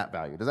values or that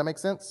value. Does that make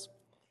sense?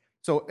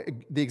 So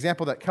the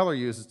example that Keller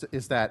uses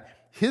is that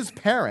his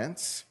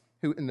parents,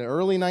 who in the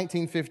early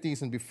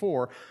 1950s and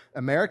before,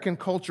 American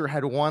culture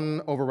had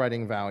one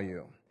overriding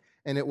value,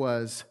 and it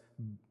was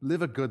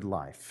live a good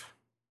life.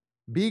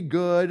 Be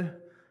good,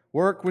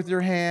 work with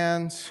your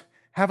hands,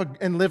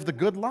 and live the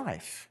good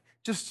life.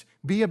 Just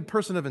be a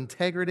person of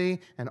integrity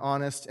and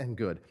honest and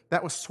good.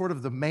 That was sort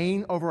of the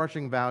main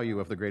overarching value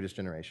of the Greatest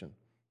Generation.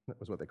 That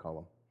was what they call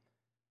them.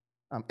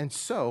 And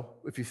so,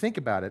 if you think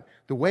about it,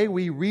 the way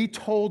we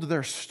retold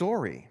their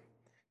story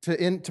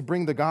to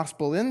bring the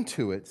gospel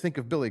into it, think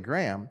of Billy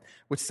Graham,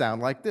 would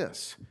sound like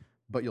this: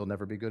 but you'll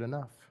never be good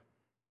enough.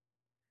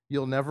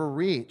 You'll never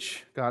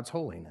reach God's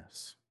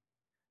holiness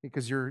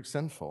because you're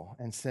sinful,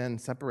 and sin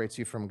separates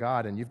you from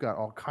God, and you've got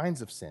all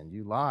kinds of sin.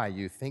 You lie,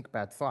 you think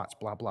bad thoughts,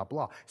 blah, blah,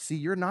 blah. See,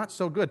 you're not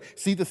so good.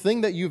 See, the thing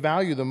that you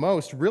value the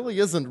most really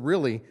isn't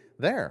really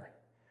there.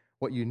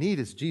 What you need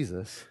is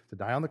Jesus to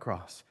die on the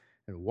cross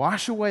and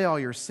wash away all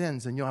your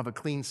sins, and you'll have a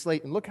clean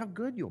slate, and look how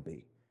good you'll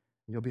be.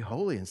 You'll be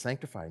holy and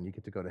sanctified, and you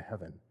get to go to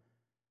heaven.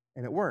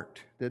 And it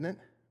worked, didn't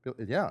it?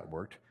 Yeah, it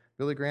worked.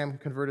 Billy Graham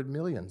converted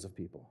millions of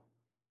people.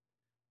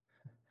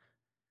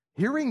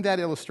 Hearing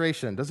that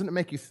illustration, doesn't it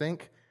make you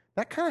think,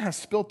 that kind of has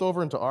spilt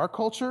over into our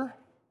culture,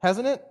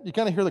 hasn't it? You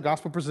kind of hear the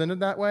gospel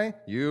presented that way.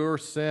 Your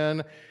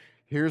sin,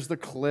 here's the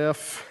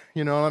cliff,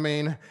 you know what I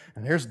mean?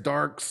 And here's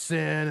dark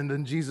sin, and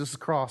then Jesus'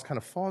 cross kind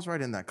of falls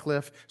right in that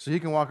cliff so you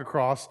can walk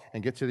across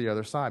and get to the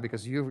other side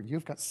because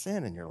you've got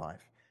sin in your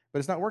life. But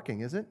it's not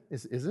working, is it?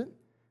 Is it?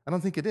 I don't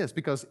think it is,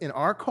 because in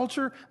our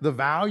culture, the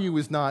value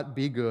is not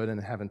be good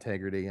and have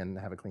integrity and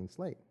have a clean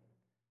slate.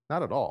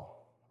 Not at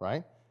all,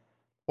 right?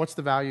 What's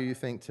the value you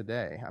think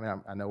today? I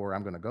mean, I know where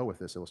I'm going to go with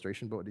this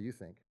illustration, but what do you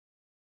think?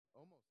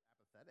 Almost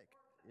apathetic.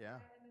 Yeah.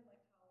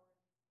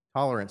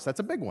 Tolerance. That's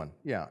a big one.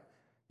 Yeah.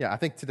 Yeah, I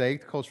think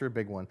today's culture, a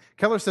big one.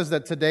 Keller says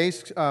that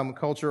today's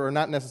culture, or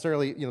not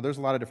necessarily, there's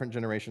a lot of different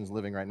generations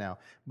living right now,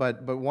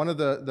 but one of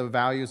the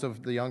values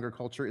of the younger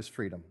culture is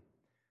freedom.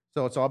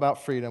 So it's all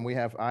about freedom.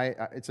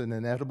 It's an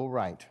inevitable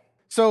right.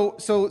 So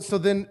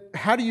then,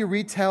 how do you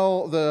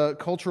retell the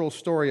cultural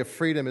story of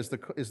freedom? Is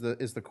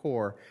the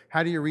core?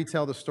 How do you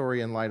retell the story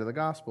in light of the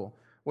gospel?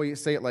 Well, you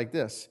say it like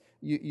this: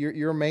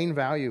 your main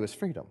value is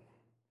freedom,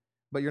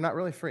 but you're not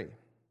really free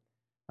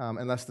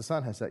unless the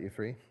Son has set you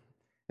free.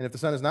 And if the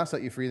Son has not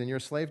set you free, then you're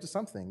a slave to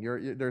something.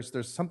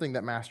 There's something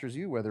that masters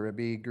you, whether it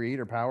be greed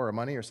or power or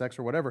money or sex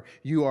or whatever.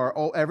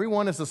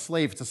 Everyone is a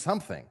slave to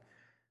something,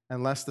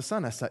 unless the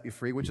Son has set you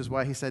free, which is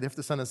why he said, if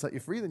the Son has set you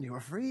free, then you are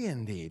free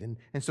indeed.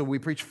 And so we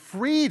preach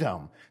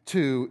freedom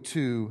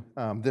to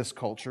this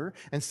culture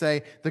and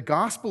say the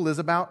gospel is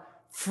about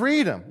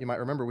freedom. You might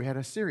remember we had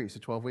a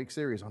 12-week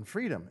series on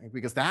freedom,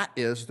 because that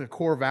is the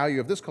core value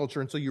of this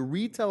culture. And so you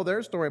retell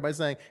their story by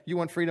saying, you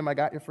want freedom, I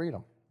got your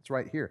freedom. It's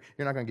right here.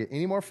 You're not going to get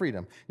any more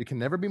freedom. You can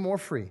never be more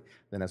free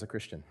than as a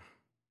Christian.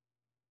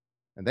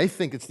 And they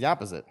think it's the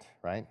opposite,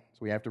 right?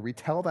 So we have to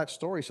retell that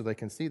story so they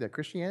can see that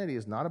Christianity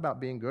is not about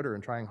being gooder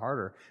and trying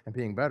harder and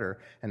being better.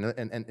 And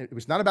it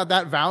was not about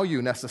that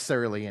value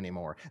necessarily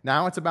anymore.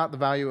 Now it's about the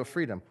value of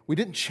freedom. We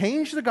didn't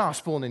change the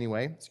gospel in any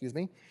way,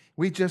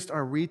 We just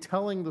are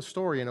retelling the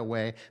story in a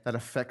way that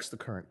affects the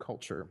current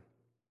culture.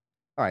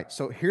 All right,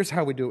 so here's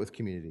how we do it with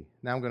community.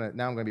 Now I'm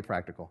going to be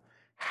practical.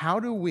 How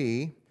do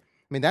we,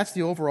 that's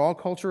the overall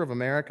culture of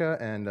America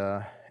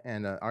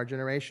and our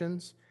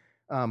generations.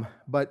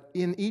 But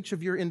in each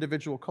of your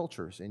individual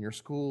cultures, in your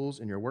schools,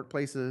 in your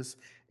workplaces,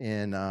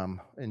 in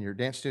your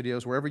dance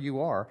studios, wherever you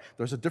are,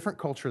 there's a different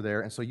culture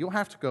there. And so you'll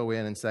have to go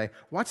in and say,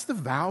 what's the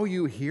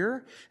value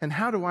here? And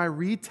how do I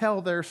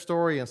retell their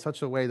story in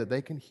such a way that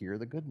they can hear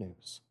the good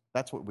news?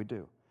 That's what we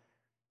do.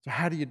 So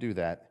how do you do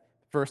that?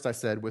 First, I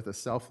said, with a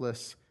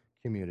selfless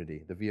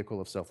community, the vehicle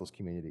of selfless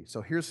community.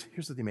 So here's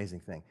the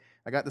amazing thing.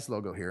 I got this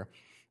logo here.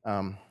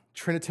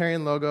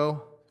 Trinitarian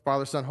logo,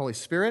 Father, Son, Holy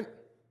Spirit.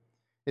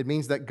 It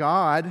means that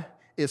God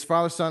is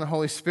Father, Son,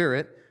 Holy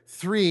Spirit,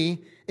 3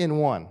 in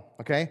 1,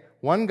 okay?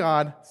 One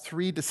God,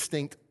 3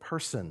 distinct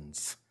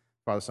persons,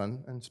 Father,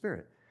 Son, and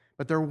Spirit.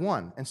 But they're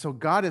one. And so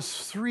God is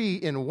 3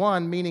 in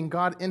 1, meaning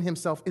God in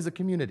himself is a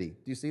community.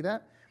 Do you see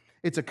that?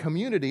 It's a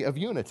community of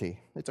unity.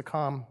 It's a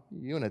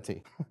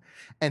community.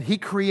 And he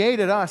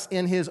created us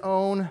in his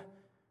own,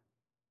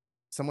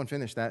 someone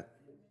finish that,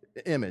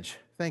 image.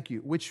 Thank you.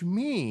 Which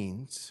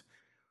means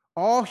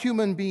all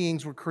human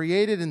beings were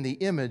created in the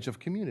image of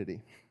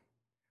community.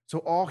 So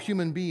all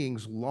human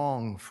beings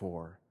long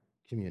for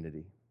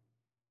community.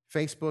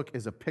 Facebook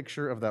is a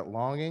picture of that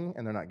longing,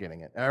 and they're not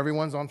getting it.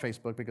 Everyone's on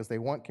Facebook because they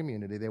want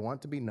community, they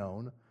want to be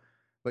known,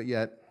 but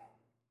yet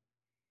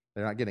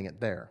they're not getting it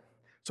there.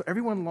 So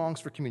everyone longs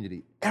for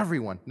community.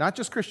 Everyone, not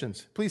just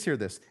Christians. Please hear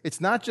this.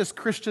 It's not just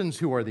Christians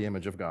who are the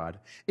image of God.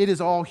 It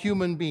is all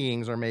human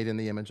beings are made in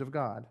the image of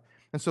God.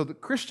 And so the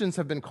Christians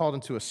have been called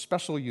into a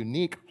special,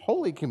 unique,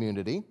 holy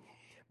community,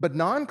 but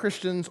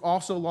non-Christians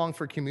also long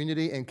for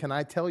community, and can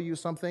I tell you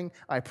something?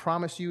 I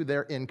promise you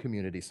they're in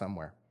community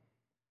somewhere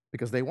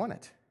because they want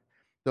it.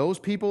 Those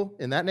people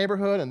in that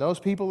neighborhood and those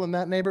people in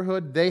that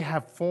neighborhood, they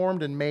have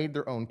formed and made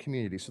their own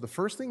community. So the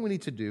first thing we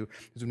need to do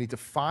is we need to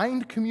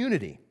find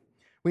community.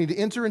 We need to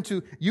enter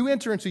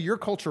into your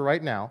culture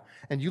right now,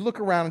 and you look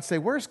around and say,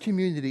 where's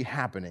community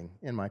happening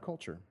in my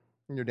culture?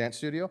 In your dance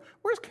studio,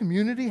 where's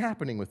community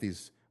happening with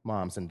these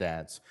moms and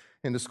dads?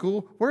 In the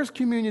school, where's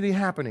community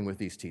happening with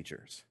these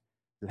teachers?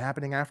 Is it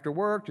happening after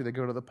work? Do they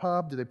go to the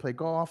pub? Do they play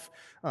golf?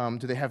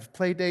 Do they have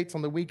play dates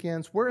on the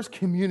weekends? Where is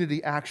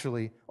community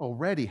actually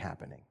already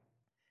happening?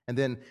 And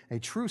then a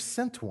true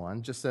sent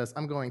one just says,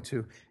 I'm going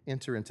to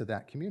enter into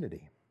that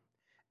community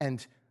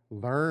and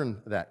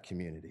learn that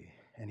community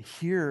and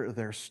hear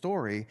their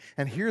story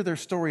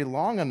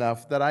long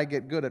enough that I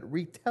get good at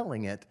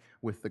retelling it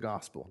with the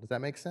gospel. Does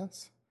that make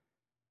sense?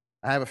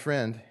 I have a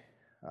friend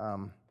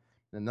in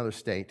another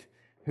state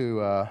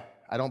who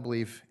I don't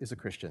believe is a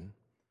Christian.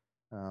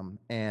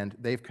 And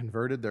they've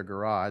converted their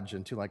garage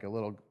into like a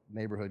little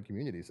neighborhood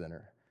community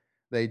center.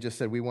 They just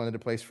said we wanted a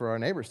place for our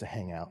neighbors to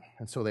hang out.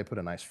 And so they put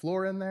a nice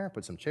floor in there,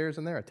 put some chairs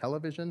in there, a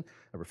television,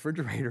 a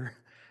refrigerator,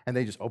 and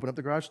they just open up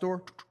the garage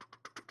door,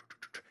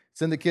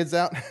 send the kids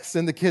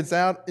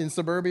out in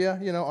suburbia,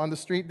 on the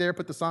street there,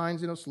 put the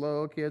signs,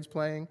 slow kids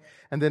playing.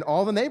 And then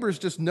all the neighbors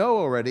just know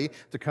already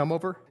to come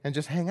over and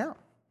just hang out.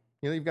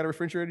 You've got a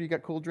refrigerator, you've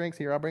got cool drinks.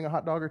 Here, I'll bring a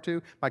hot dog or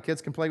two. My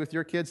kids can play with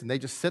your kids, and they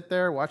just sit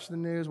there, watch the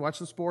news, watch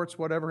the sports,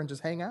 whatever, and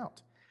just hang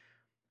out.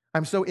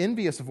 I'm so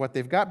envious of what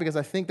they've got because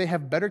I think they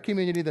have better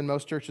community than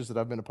most churches that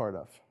I've been a part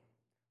of.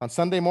 On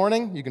Sunday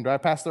morning, you can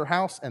drive past their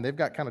house, and they've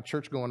got kind of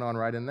church going on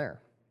right in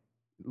there,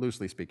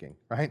 loosely speaking,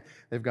 right?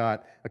 They've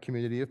got a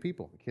community of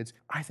people, kids.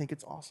 I think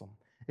it's awesome.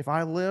 If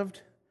I lived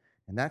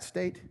in that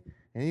state,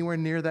 anywhere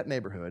near that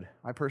neighborhood,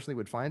 I personally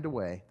would find a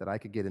way that I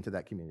could get into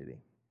that community.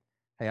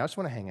 Hey, I just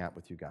want to hang out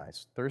with you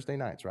guys. Thursday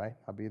nights, right?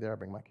 I'll be there. I'll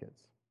bring my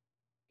kids.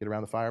 Get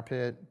around the fire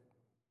pit,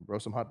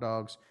 roast some hot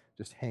dogs,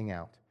 just hang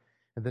out.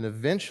 And then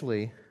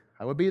eventually,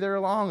 I would be there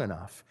long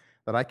enough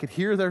that I could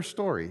hear their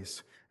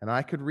stories and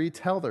I could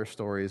retell their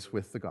stories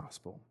with the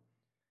gospel.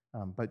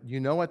 But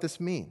you know what this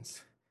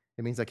means?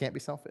 It means I can't be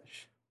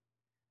selfish.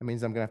 It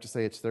means I'm going to have to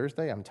say, it's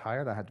Thursday, I'm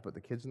tired, I have to put the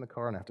kids in the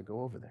car and I have to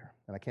go over there.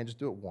 And I can't just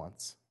do it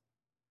once.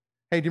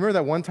 Hey, do you remember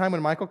that one time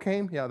when Michael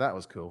came? Yeah, that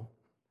was cool.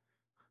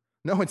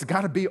 No, it's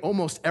got to be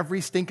almost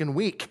every stinking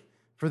week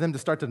for them to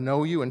start to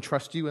know you and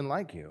trust you and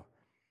like you.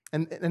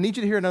 And I need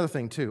you to hear another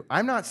thing, too.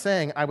 I'm not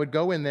saying I would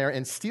go in there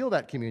and steal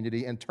that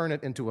community and turn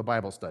it into a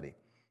Bible study.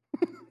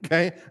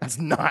 Okay? That's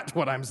not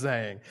what I'm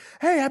saying.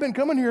 Hey, I've been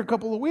coming here a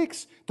couple of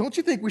weeks. Don't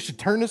you think we should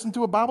turn this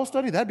into a Bible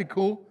study? That'd be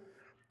cool.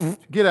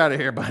 Get out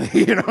of here, buddy.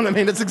 You know what I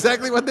mean? That's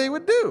exactly what they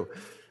would do.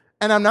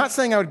 And I'm not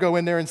saying I would go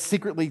in there and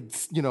secretly,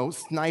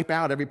 snipe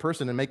out every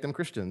person and make them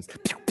Christians.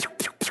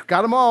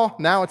 Got them all.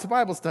 Now it's a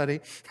Bible study.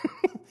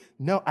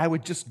 No, I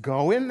would just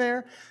go in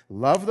there,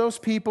 love those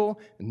people,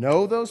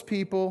 know those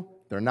people.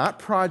 They're not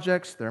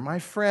projects. They're my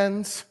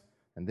friends.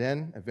 And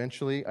then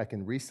eventually I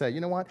can re-say,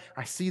 you know what?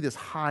 I see this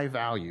high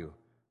value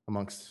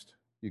amongst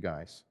you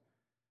guys.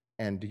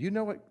 And do you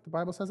know what the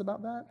Bible says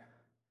about that?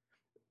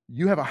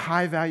 You have a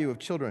high value of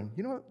children.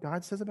 You know what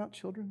God says about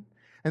children?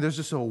 And there's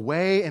just a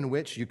way in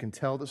which you can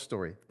tell the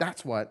story.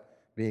 That's what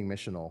being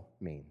missional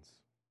means.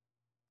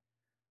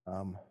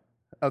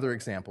 Other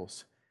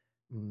examples.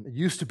 It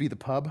used to be the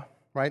pub,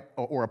 right?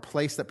 Or a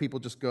place that people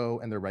just go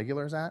and they're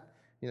regulars at.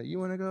 You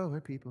want to go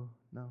where people,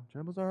 no,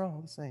 troubles are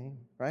all the same,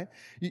 right?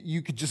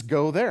 You could just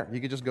go there.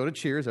 You could just go to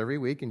Cheers every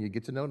week and you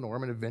get to know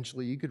Norm, and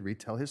eventually you could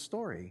retell his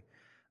story.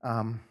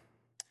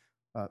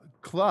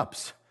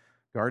 Clubs,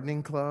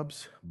 gardening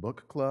clubs,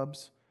 book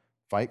clubs,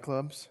 fight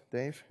clubs,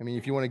 Dave. I mean,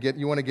 if you want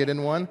to get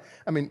in one.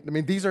 I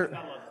mean, these are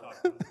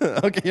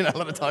okay. You're not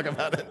allowed to talk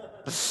about it.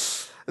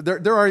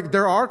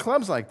 There are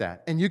clubs like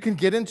that, and you can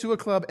get into a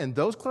club, and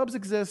those clubs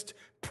exist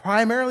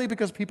primarily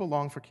because people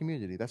long for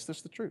community. That's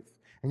just the truth.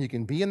 And you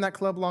can be in that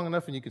club long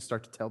enough, and you can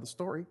start to tell the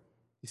story.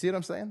 You see what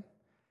I'm saying?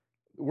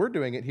 We're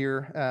doing it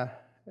here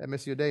at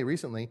Missio Dei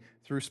recently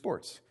through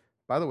sports.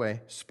 By the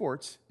way,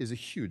 sports is a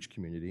huge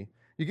community.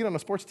 You get on a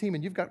sports team,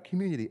 and you've got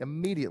community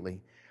immediately.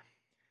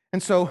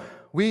 And so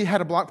we had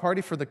a block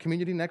party for the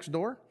community next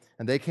door,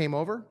 and they came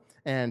over.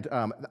 And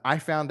I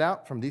found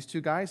out from these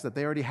two guys that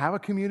they already have a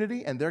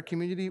community, and their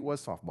community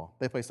was softball.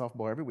 They play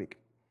softball every week.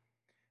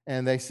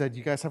 And they said,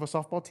 you guys have a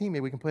softball team?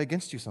 Maybe we can play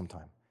against you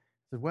sometime.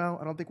 I said, well,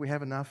 I don't think we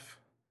have enough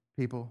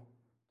people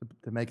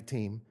to make a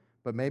team,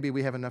 but maybe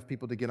we have enough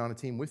people to get on a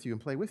team with you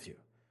and play with you.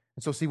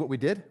 And so see what we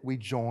did? We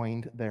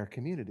joined their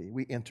community.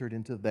 We entered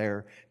into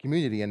their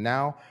community, and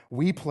now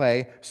we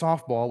play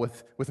softball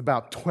with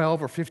about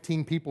 12 or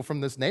 15 people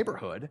from this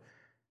neighborhood,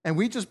 and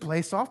we just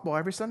play softball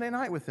every Sunday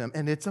night with them,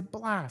 and it's a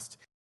blast.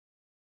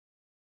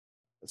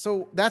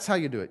 So that's how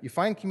you do it. You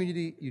find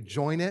community, you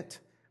join it,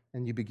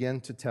 and you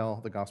begin to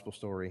tell the gospel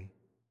story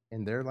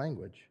in their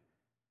language.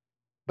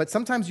 But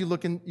sometimes you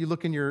look in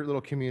your little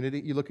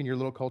community, you look in your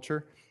little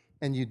culture,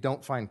 and you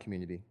don't find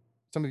community.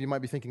 Some of you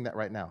might be thinking that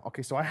right now.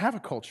 Okay, so I have a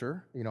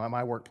culture, at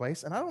my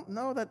workplace, and I don't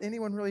know that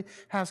anyone really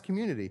has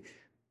community.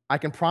 I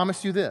can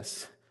promise you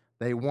this: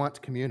 they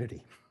want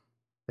community.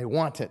 They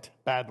want it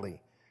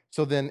badly.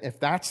 So then if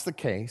that's the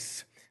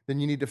case, then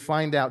you need to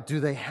find out, do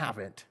they have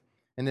it?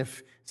 And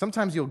if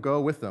sometimes you'll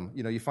go with them,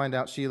 you find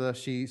out Sheila,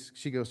 she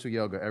goes to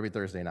yoga every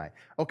Thursday night.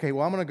 Okay,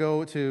 well, I'm going to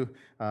go to,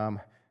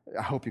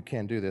 I hope you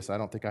can do this. I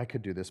don't think I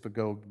could do this, but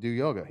go do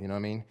yoga, you know what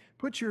I mean?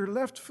 Put your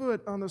left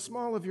foot on the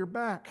small of your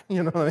back,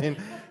 you know what I mean?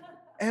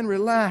 And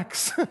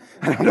relax.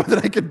 I don't know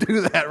that I could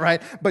do that,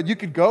 right? But you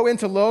could go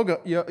into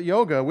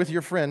yoga with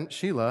your friend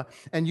Sheila,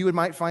 and you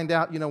might find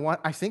out, you know what?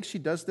 I think she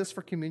does this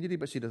for community,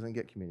 but she doesn't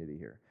get community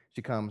here.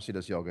 She comes, she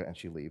does yoga, and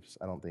she leaves.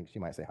 I don't think she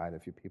might say hi to a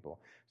few people.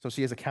 So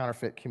she has a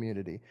counterfeit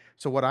community.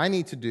 So what I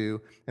need to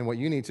do, and what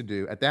you need to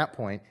do at that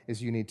point,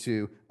 is you need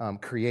to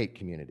create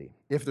community.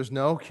 If there's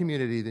no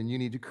community, then you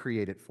need to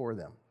create it for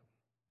them.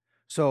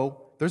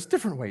 So there's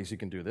different ways you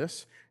can do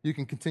this. You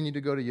can continue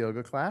to go to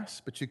yoga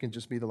class, but you can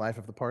just be the life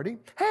of the party.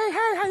 Hey,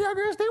 how y'all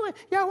girls doing?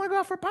 Y'all want to go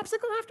out for a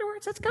popsicle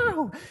afterwards? Let's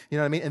go. You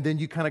know what I mean? And then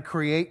you kind of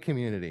create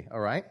community,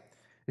 all right?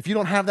 If you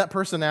don't have that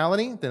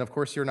personality, then of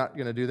course you're not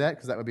going to do that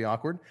because that would be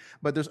awkward.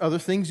 But there's other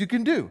things you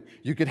can do.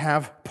 You could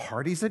have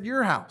parties at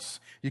your house.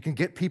 You can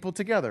get people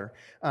together.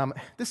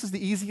 This is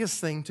the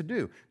easiest thing to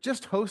do.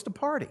 Just host a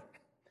party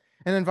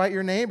and invite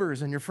your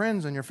neighbors and your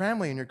friends and your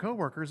family and your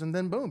coworkers, and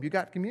then boom, you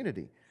got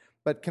community.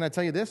 But can I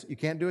tell you this? You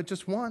can't do it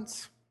just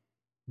once.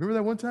 Remember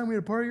that one time we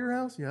had a party at your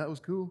house? Yeah, that was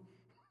cool.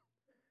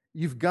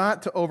 You've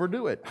got to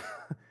overdo it.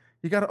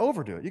 You got to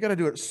overdo it. You got to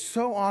do it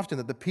so often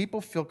that the people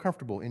feel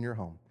comfortable in your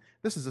home.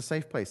 This is a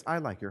safe place. I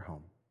like your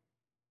home.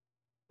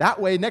 That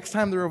way, next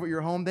time they're over at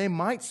your home, they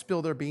might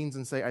spill their beans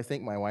and say, I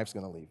think my wife's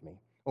going to leave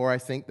me, or I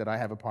think that I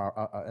have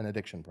an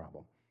addiction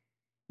problem.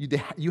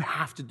 You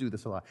have to do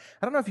this a lot.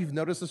 I don't know if you've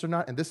noticed this or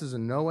not, and this is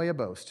in no way a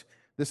boast.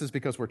 This is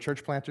because we're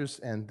church planters,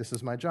 and this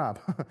is my job.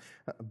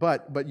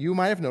 But you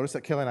might have noticed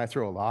that Kelly and I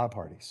throw a lot of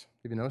parties.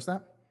 Have you noticed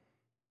that?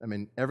 I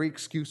mean, every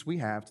excuse we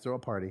have to throw a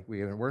party,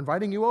 we're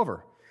inviting you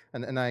over,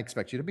 and I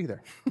expect you to be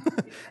there.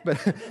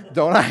 But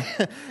don't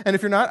I? And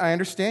if you're not, I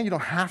understand. You don't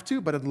have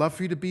to, but I'd love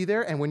for you to be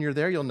there. And when you're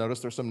there, you'll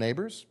notice there's some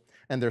neighbors,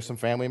 and there's some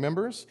family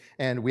members,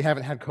 and we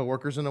haven't had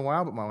coworkers in a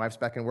while, but my wife's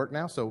back in work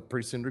now, so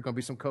pretty soon there's going to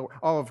be some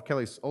all of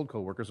Kelly's old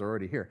coworkers are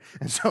already here,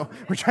 and so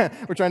we're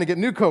trying to get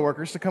new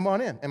coworkers to come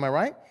on in. Am I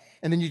right?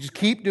 And then you just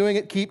keep doing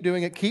it,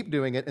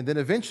 and then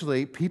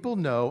eventually people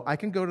know I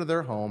can go to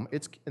their home.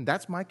 And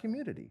that's my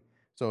community.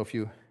 So if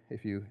you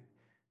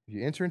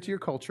enter into your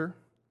culture,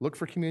 look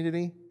for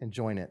community and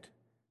join it.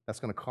 That's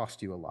going to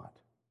cost you a lot: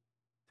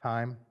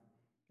 time,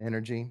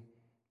 energy,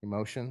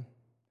 emotion.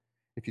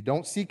 If you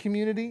don't see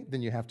community,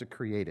 then you have to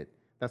create it.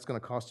 That's going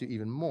to cost you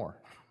even more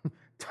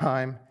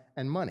time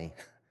and money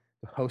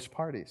to host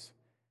parties.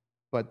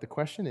 But the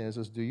question is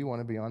do you want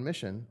to be on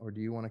mission, or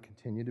do you want to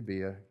continue to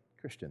be a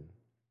Christian?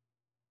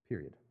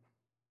 Period.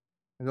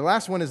 And the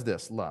last one is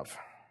this: love.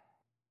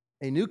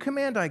 A new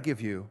command I give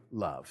you,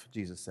 love,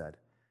 Jesus said.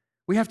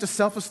 We have to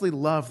selflessly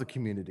love the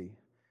community,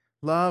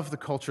 love the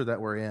culture that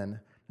we're in.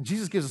 And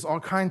Jesus gives us all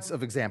kinds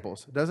of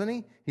examples, doesn't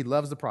he? He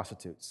loves the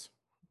prostitutes,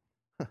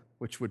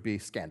 which would be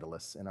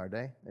scandalous in our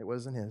day. It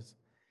wasn't his.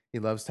 He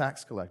loves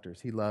tax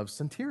collectors. He loves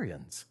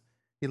centurions.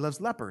 He loves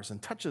lepers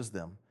and touches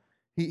them.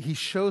 He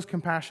shows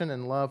compassion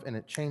and love, and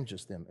it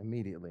changes them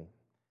immediately.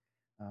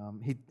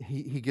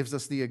 He gives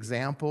us the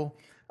example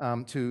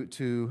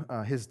to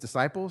his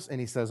disciples, and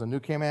he says, "A new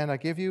command I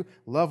give you,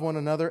 love one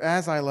another.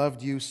 As I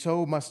loved you,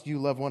 so must you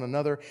love one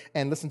another.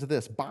 And listen to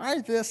this,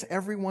 by this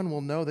everyone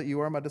will know that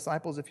you are my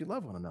disciples if you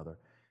love one another."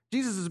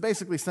 Jesus is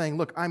basically saying,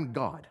 look, I'm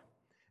God,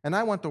 and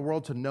I want the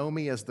world to know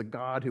me as the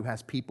God who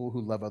has people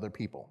who love other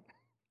people.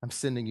 I'm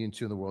sending you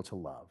into the world to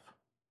love.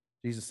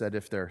 Jesus said,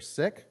 if they're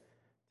sick,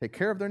 take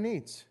care of their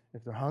needs.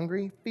 If they're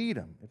hungry, feed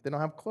them. If they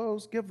don't have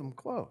clothes, give them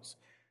clothes.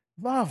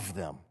 Love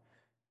them.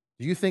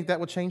 Do you think that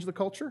will change the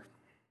culture?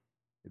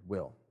 It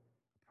will.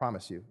 I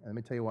promise you. And let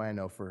me tell you why I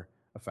know for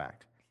a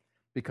fact.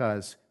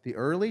 Because the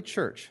early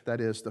church,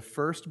 that is, the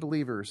first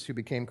believers who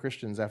became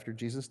Christians after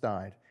Jesus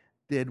died,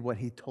 did what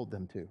he told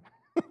them to.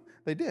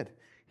 They did.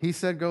 He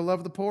said, go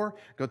love the poor,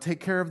 go take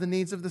care of the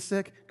needs of the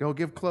sick, go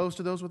give clothes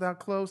to those without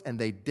clothes. And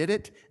they did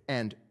it,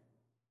 and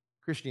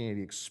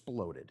Christianity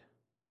exploded.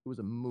 It was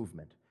a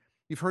movement.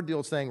 You've heard the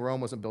old saying,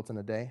 Rome wasn't built in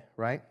a day,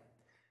 right?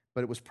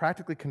 But it was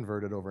practically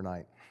converted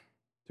overnight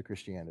to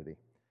Christianity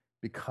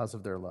because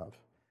of their love.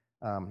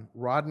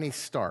 Rodney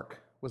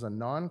Stark was a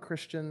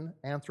non-Christian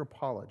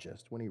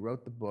anthropologist when he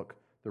wrote the book,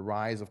 The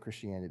Rise of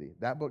Christianity.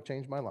 That book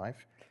changed my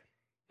life.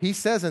 He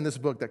says in this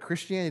book that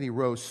Christianity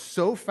rose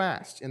so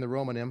fast in the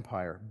Roman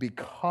Empire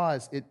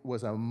because it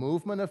was a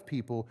movement of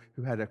people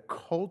who had a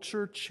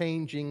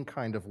culture-changing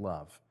kind of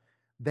love.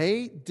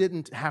 They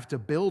didn't have to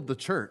build the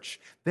church.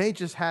 They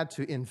just had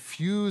to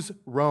infuse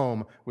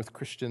Rome with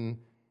Christian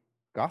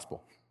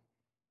gospel.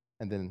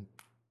 And then,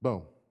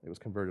 boom, it was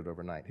converted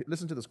overnight.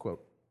 Listen to this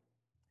quote.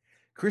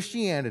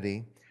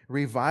 Christianity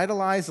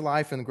revitalized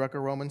life in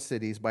Greco-Roman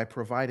cities by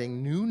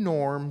providing new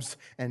norms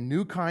and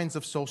new kinds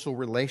of social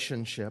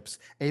relationships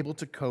able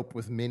to cope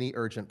with many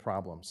urgent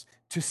problems.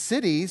 To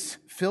cities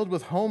filled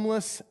with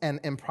homeless and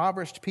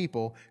impoverished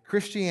people,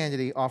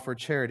 Christianity offered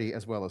charity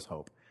as well as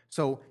hope.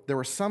 So there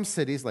were some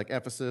cities like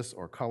Ephesus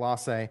or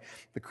Colossae.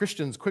 The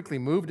Christians quickly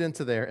moved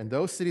into there, and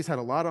those cities had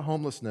a lot of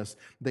homelessness.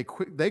 They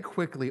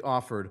quickly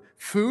offered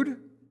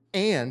food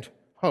and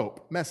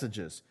hope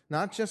messages,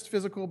 not just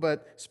physical,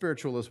 but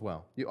spiritual as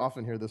well. You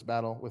often hear this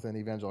battle within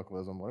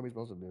evangelicalism. What are we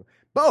supposed to do?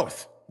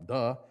 Both!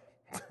 Duh.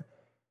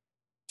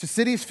 To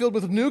cities filled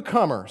with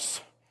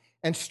newcomers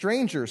and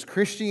strangers,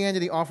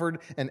 Christianity offered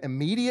an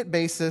immediate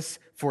basis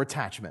for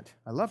attachment.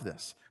 I love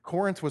this.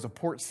 Corinth was a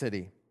port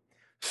city.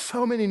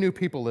 So many new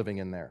people living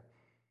in there.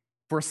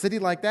 For a city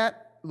like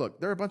that,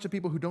 look, there are a bunch of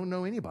people who don't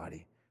know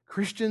anybody.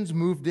 Christians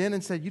moved in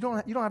and said, you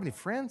don't have any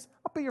friends?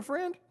 I'll be your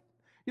friend.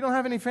 You don't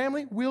have any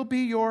family? We'll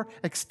be your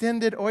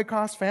extended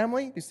oikos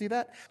family. You see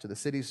that? To the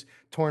cities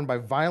torn by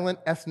violent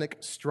ethnic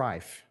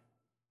strife.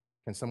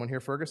 Can someone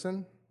hear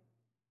Ferguson?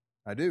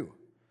 I do.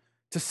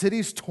 To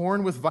cities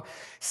torn with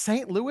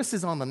St. Louis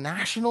is on the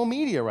national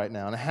media right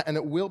now, and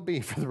it will be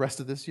for the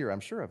rest of this year,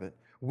 I'm sure of it.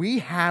 We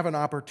have an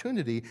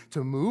opportunity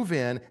to move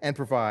in and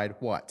provide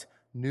what?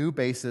 New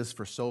basis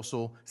for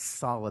social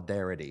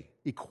solidarity,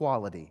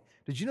 equality.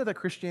 Did you know that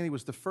Christianity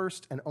was the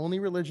first and only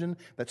religion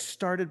that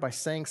started by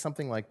saying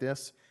something like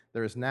this?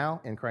 There is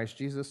now in Christ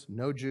Jesus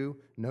no Jew,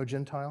 no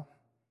Gentile,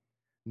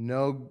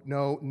 no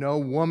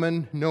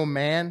woman, no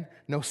man,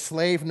 no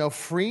slave, no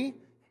free,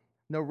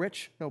 no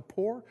rich, no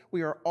poor.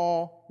 We are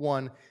all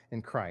one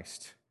in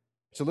Christ.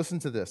 So listen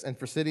to this. And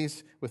for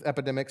cities with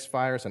epidemics,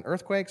 fires, and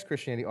earthquakes,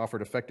 Christianity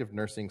offered effective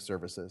nursing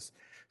services.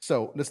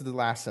 So listen to the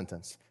last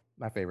sentence,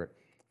 my favorite.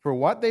 For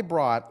what they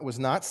brought was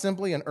not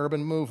simply an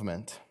urban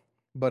movement,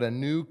 but a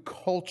new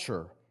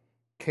culture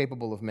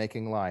capable of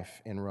making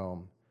life in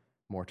Rome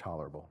more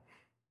tolerable.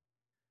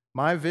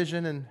 My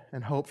vision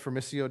and hope for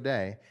Missio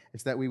Dei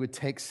is that we would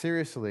take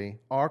seriously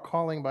our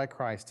calling by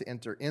Christ to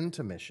enter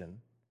into mission,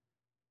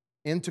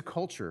 into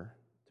culture,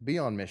 to be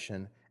on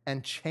mission,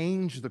 and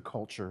change the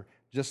culture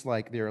just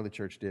like the early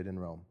church did in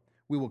Rome.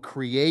 We will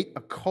create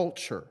a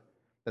culture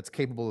that's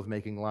capable of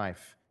making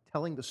life,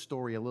 telling the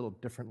story a little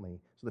differently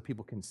so that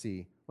people can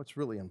see what's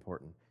really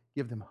important.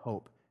 Give them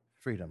hope,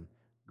 freedom,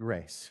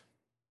 grace,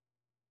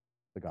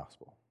 the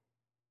gospel.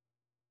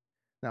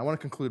 Now, I want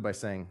to conclude by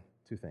saying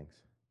two things.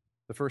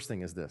 The first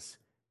thing is this.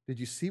 Did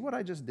you see what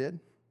I just did?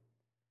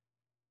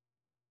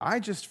 I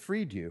just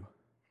freed you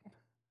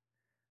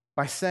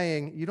by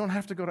saying you don't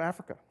have to go to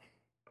Africa.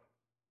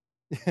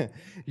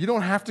 You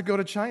don't have to go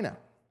to China.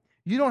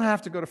 You don't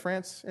have to go to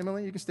France,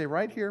 Emily. You can stay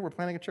right here. We're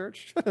planning a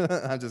church.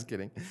 I'm just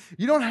kidding.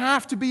 You don't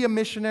have to be a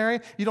missionary.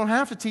 You don't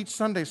have to teach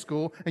Sunday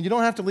school, and you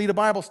don't have to lead a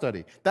Bible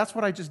study. That's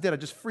what I just did. I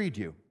just freed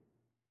you.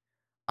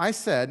 I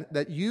said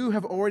that you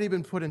have already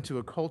been put into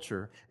a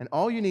culture, and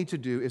all you need to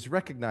do is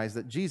recognize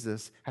that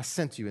Jesus has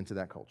sent you into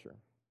that culture.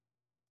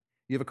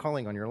 You have a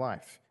calling on your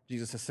life.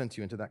 Jesus has sent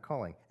you into that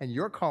calling. And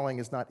your calling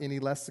is not any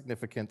less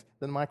significant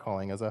than my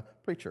calling as a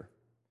preacher.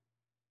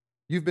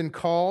 You've been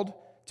called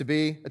to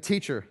be a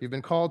teacher. You've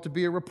been called to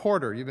be a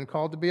reporter. You've been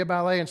called to be a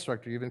ballet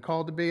instructor. You've been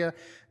called to be an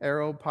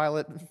aero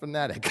pilot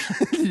fanatic.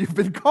 You've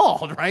been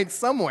called, right?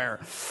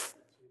 Somewhere.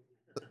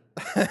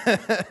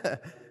 You've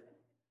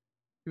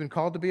been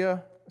called to be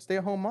a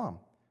stay-at-home mom.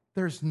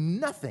 There's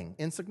nothing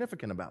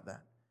insignificant about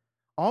that.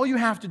 All you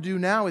have to do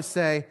now is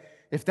say,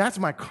 if that's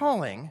my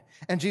calling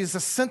and Jesus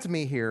has sent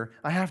me here,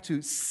 I have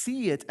to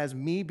see it as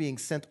me being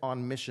sent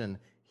on mission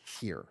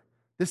here.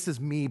 This is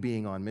me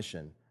being on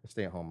mission, a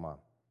stay-at-home mom.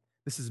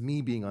 This is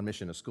me being on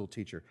mission, a school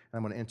teacher. And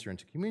I'm going to enter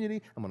into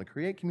community. I'm going to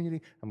create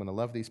community. I'm going to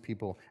love these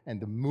people.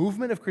 And the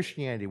movement of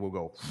Christianity will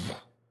go,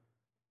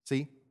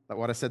 see, like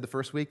what I said the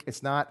first week?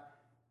 It's not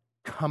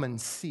come and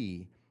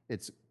see.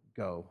 It's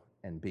go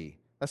and be.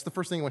 That's the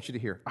first thing I want you to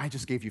hear. I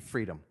just gave you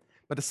freedom.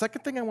 But the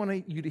second thing I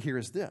want you to hear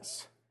is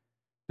this.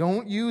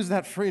 Don't use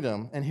that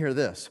freedom and hear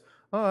this.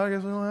 Oh, I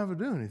guess I don't have to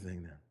do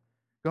anything then.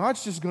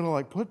 God's just going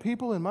to put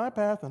people in my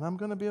path and I'm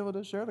going to be able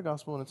to share the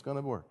gospel and it's going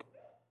to work.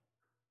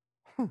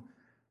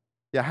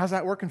 Yeah, how's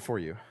that working for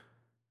you?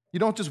 You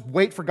don't just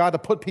wait for God to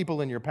put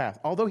people in your path,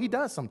 although he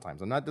does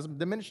sometimes. I'm not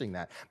diminishing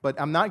that.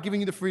 But I'm not giving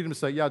you the freedom to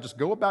say, yeah, just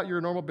go about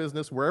your normal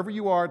business. Wherever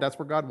you are, that's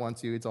where God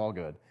wants you. It's all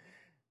good.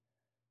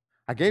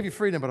 I gave you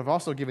freedom, but I've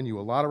also given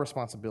you a lot of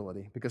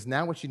responsibility because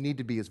now what you need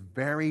to be is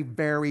very,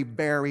 very,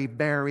 very,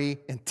 very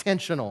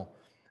intentional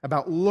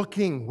about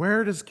looking,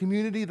 where is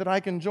community that I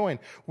can join?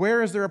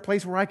 Where is there a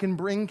place where I can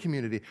bring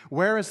community?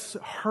 Where is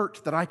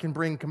hurt that I can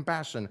bring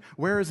compassion?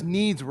 Where is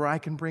needs where I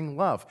can bring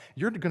love?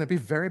 You're going to be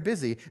very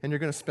busy and you're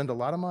going to spend a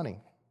lot of money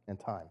and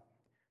time.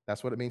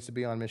 That's what it means to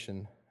be on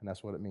mission, and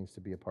that's what it means to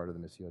be a part of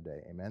the Missio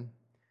Dei. Amen?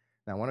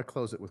 Now I want to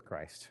close it with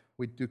Christ.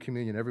 We do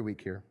communion every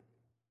week here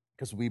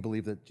because we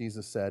believe that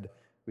Jesus said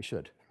we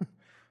should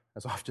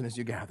as often as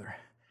you gather.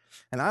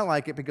 And I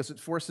like it because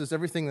it forces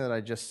everything that I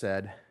just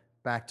said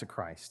back to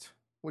Christ,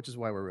 which is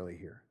why we're really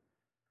here.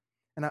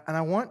 And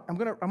I'm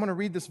gonna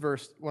read this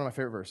verse, one of my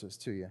favorite verses,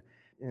 to you,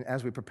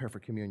 as we prepare for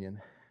communion.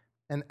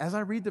 And as I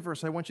read the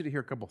verse, I want you to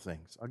hear a couple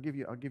things. I'll give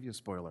you a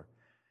spoiler.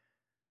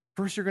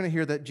 First, you're going to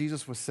hear that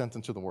Jesus was sent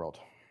into the world,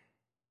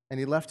 and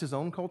he left his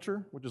own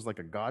culture, which is like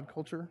a God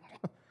culture,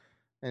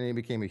 and he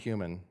became a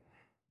human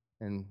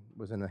and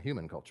was in a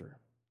human culture.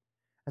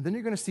 And then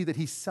you're going to see that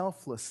he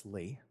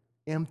selflessly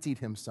emptied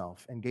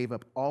himself and gave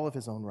up all of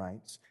his own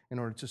rights in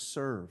order to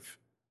serve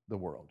the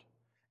world.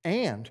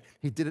 And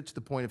he did it to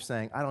the point of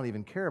saying, I don't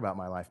even care about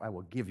my life, I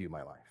will give you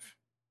my life.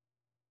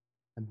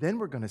 And then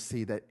we're going to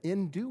see that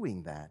in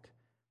doing that,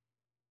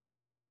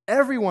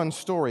 everyone's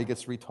story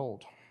gets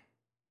retold.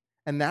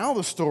 And now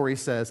the story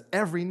says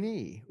every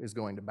knee is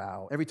going to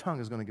bow, every tongue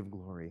is going to give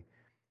glory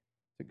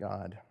to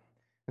God.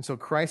 And so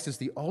Christ is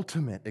the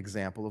ultimate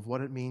example of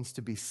what it means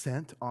to be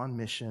sent on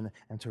mission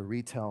and to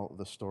retell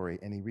the story.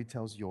 And he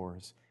retells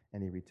yours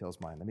and he retells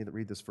mine. Let me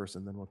read this first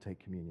and then we'll take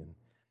communion.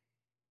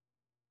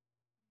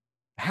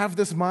 Have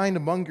this mind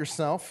among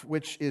yourself,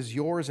 which is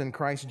yours in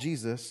Christ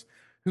Jesus,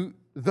 who,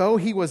 though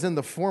he was in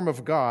the form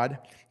of God,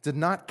 did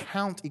not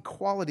count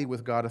equality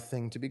with God a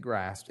thing to be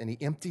grasped, and he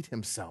emptied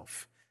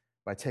himself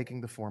by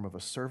taking the form of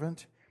a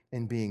servant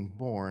and being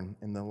born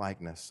in the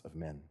likeness of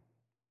men.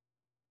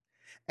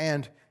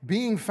 And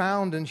being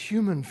found in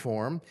human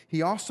form,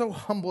 he also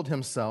humbled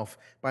himself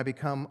by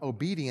becoming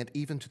obedient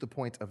even to the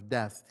point of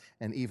death,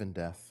 and even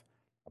death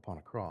upon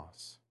a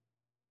cross.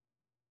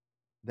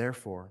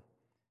 Therefore,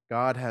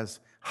 God has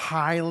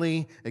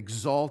highly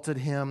exalted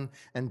him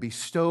and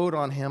bestowed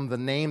on him the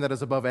name that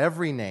is above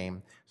every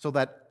name, so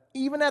that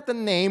even at the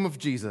name of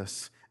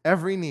Jesus,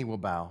 every knee will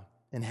bow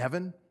in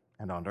heaven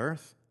and on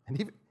earth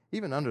and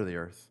even under the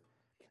earth.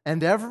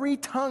 And every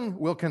tongue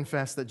will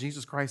confess that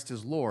Jesus Christ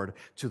is Lord,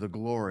 to the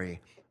glory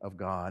of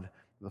God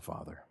the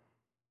Father.